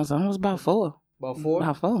 It's almost about 4. About 4?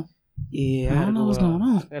 About 4. Yeah, I don't know what's going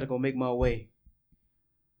on. I gotta go make my way.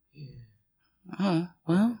 Yeah.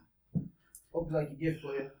 Well. Hope you like your gift,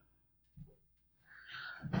 player.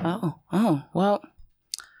 Well.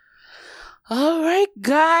 All right,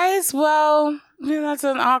 guys. Well, that's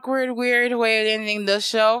an awkward, weird way of ending the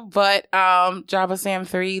show. But Jabba Sam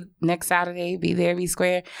 3 next Saturday. Be there, be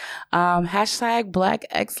square. Hashtag Black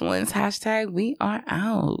Excellence. Hashtag we are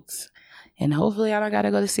out. And hopefully I don't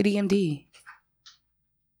gotta go to City MD.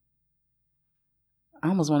 I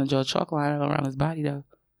almost want to draw a chalk line around his body though.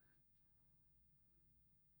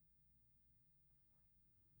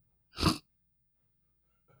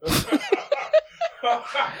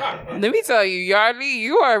 Let me tell you, Yardley,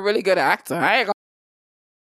 you are a really good actor. I ain't